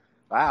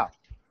 Wow.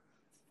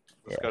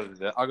 I'll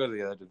go to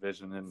the other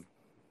division and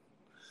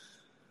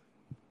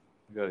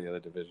go to the other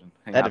division.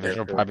 That division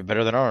will probably be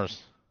better than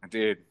ours.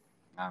 Dude,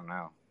 I don't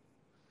know.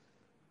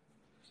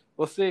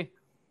 We'll see.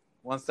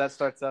 Once that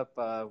starts up,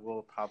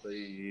 we'll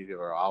probably,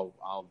 or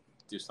I'll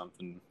do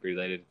something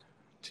related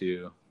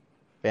to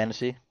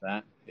fantasy.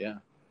 That, yeah.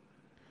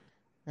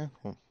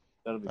 Well,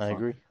 that'll be fun. I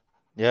agree.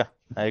 Yeah,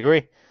 I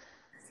agree.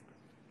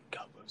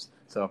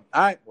 So, all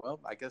right. Well,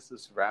 I guess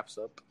this wraps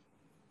up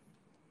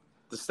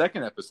the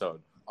second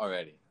episode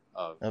already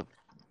of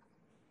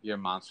your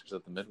Monsters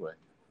of the Midway.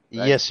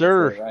 Right? Yes,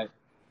 sir. Right.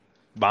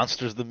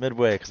 Monsters of the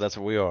Midway, because that's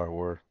what we are.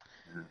 We're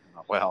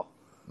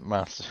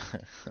monsters.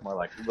 More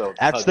like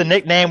that's the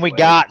nickname we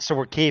got, so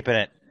we're keeping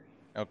it.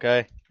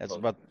 Okay, that's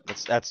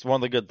one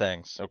of the good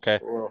things. Okay.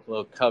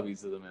 Little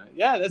cubbies of the Midway.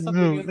 Yeah, that's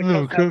something you and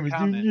the Cubs have in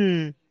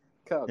common.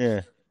 Cubs.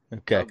 Yeah.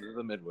 Okay. Cubs of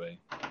the Midway.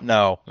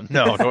 No,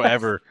 don't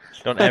ever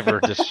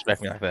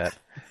disrespect me like that.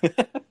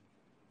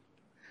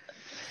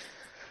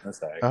 I'm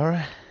sorry. All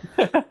right.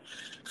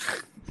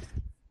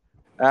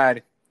 All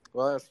right.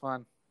 Well, that was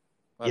fun.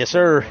 Yes,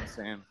 sir.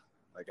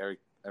 Like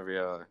every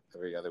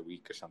other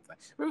week or something.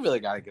 We really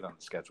got to get on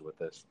the schedule with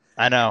this.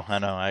 I know.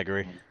 I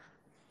agree.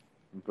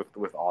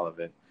 With all of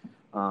it.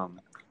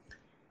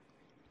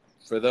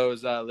 For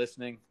those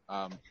listening,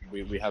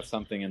 we have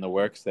something in the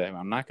works that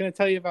I'm not going to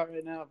tell you about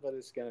right now, but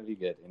it's going to be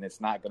good, and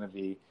it's not going to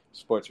be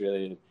sports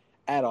related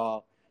at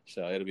all.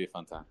 So it'll be a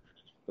fun time.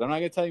 But I'm not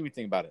going to tell you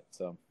anything about it.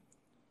 So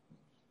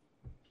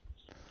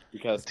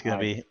because it's going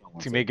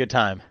to be a good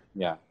time.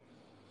 Yeah.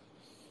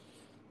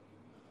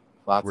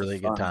 Lots really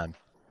of fun. Good time.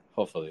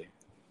 Hopefully.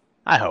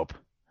 I hope.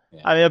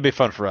 Yeah. I mean, it'll be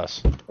fun for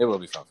us. It will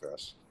be fun for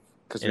us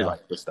because we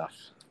like this stuff.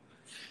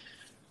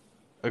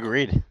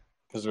 Agreed.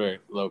 Because we're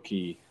low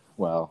key.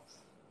 Well,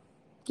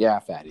 yeah,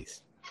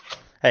 fatties.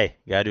 Hey,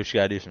 you gotta do what you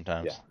gotta do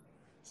sometimes. Yeah.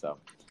 So,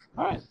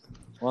 all right.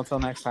 Well, until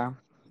next time.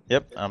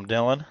 Yep, I'm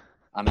Dylan.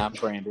 And I'm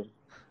Brandon.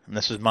 And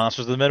this is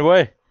Monsters of the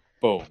Midway.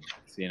 Boom.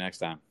 See you next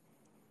time.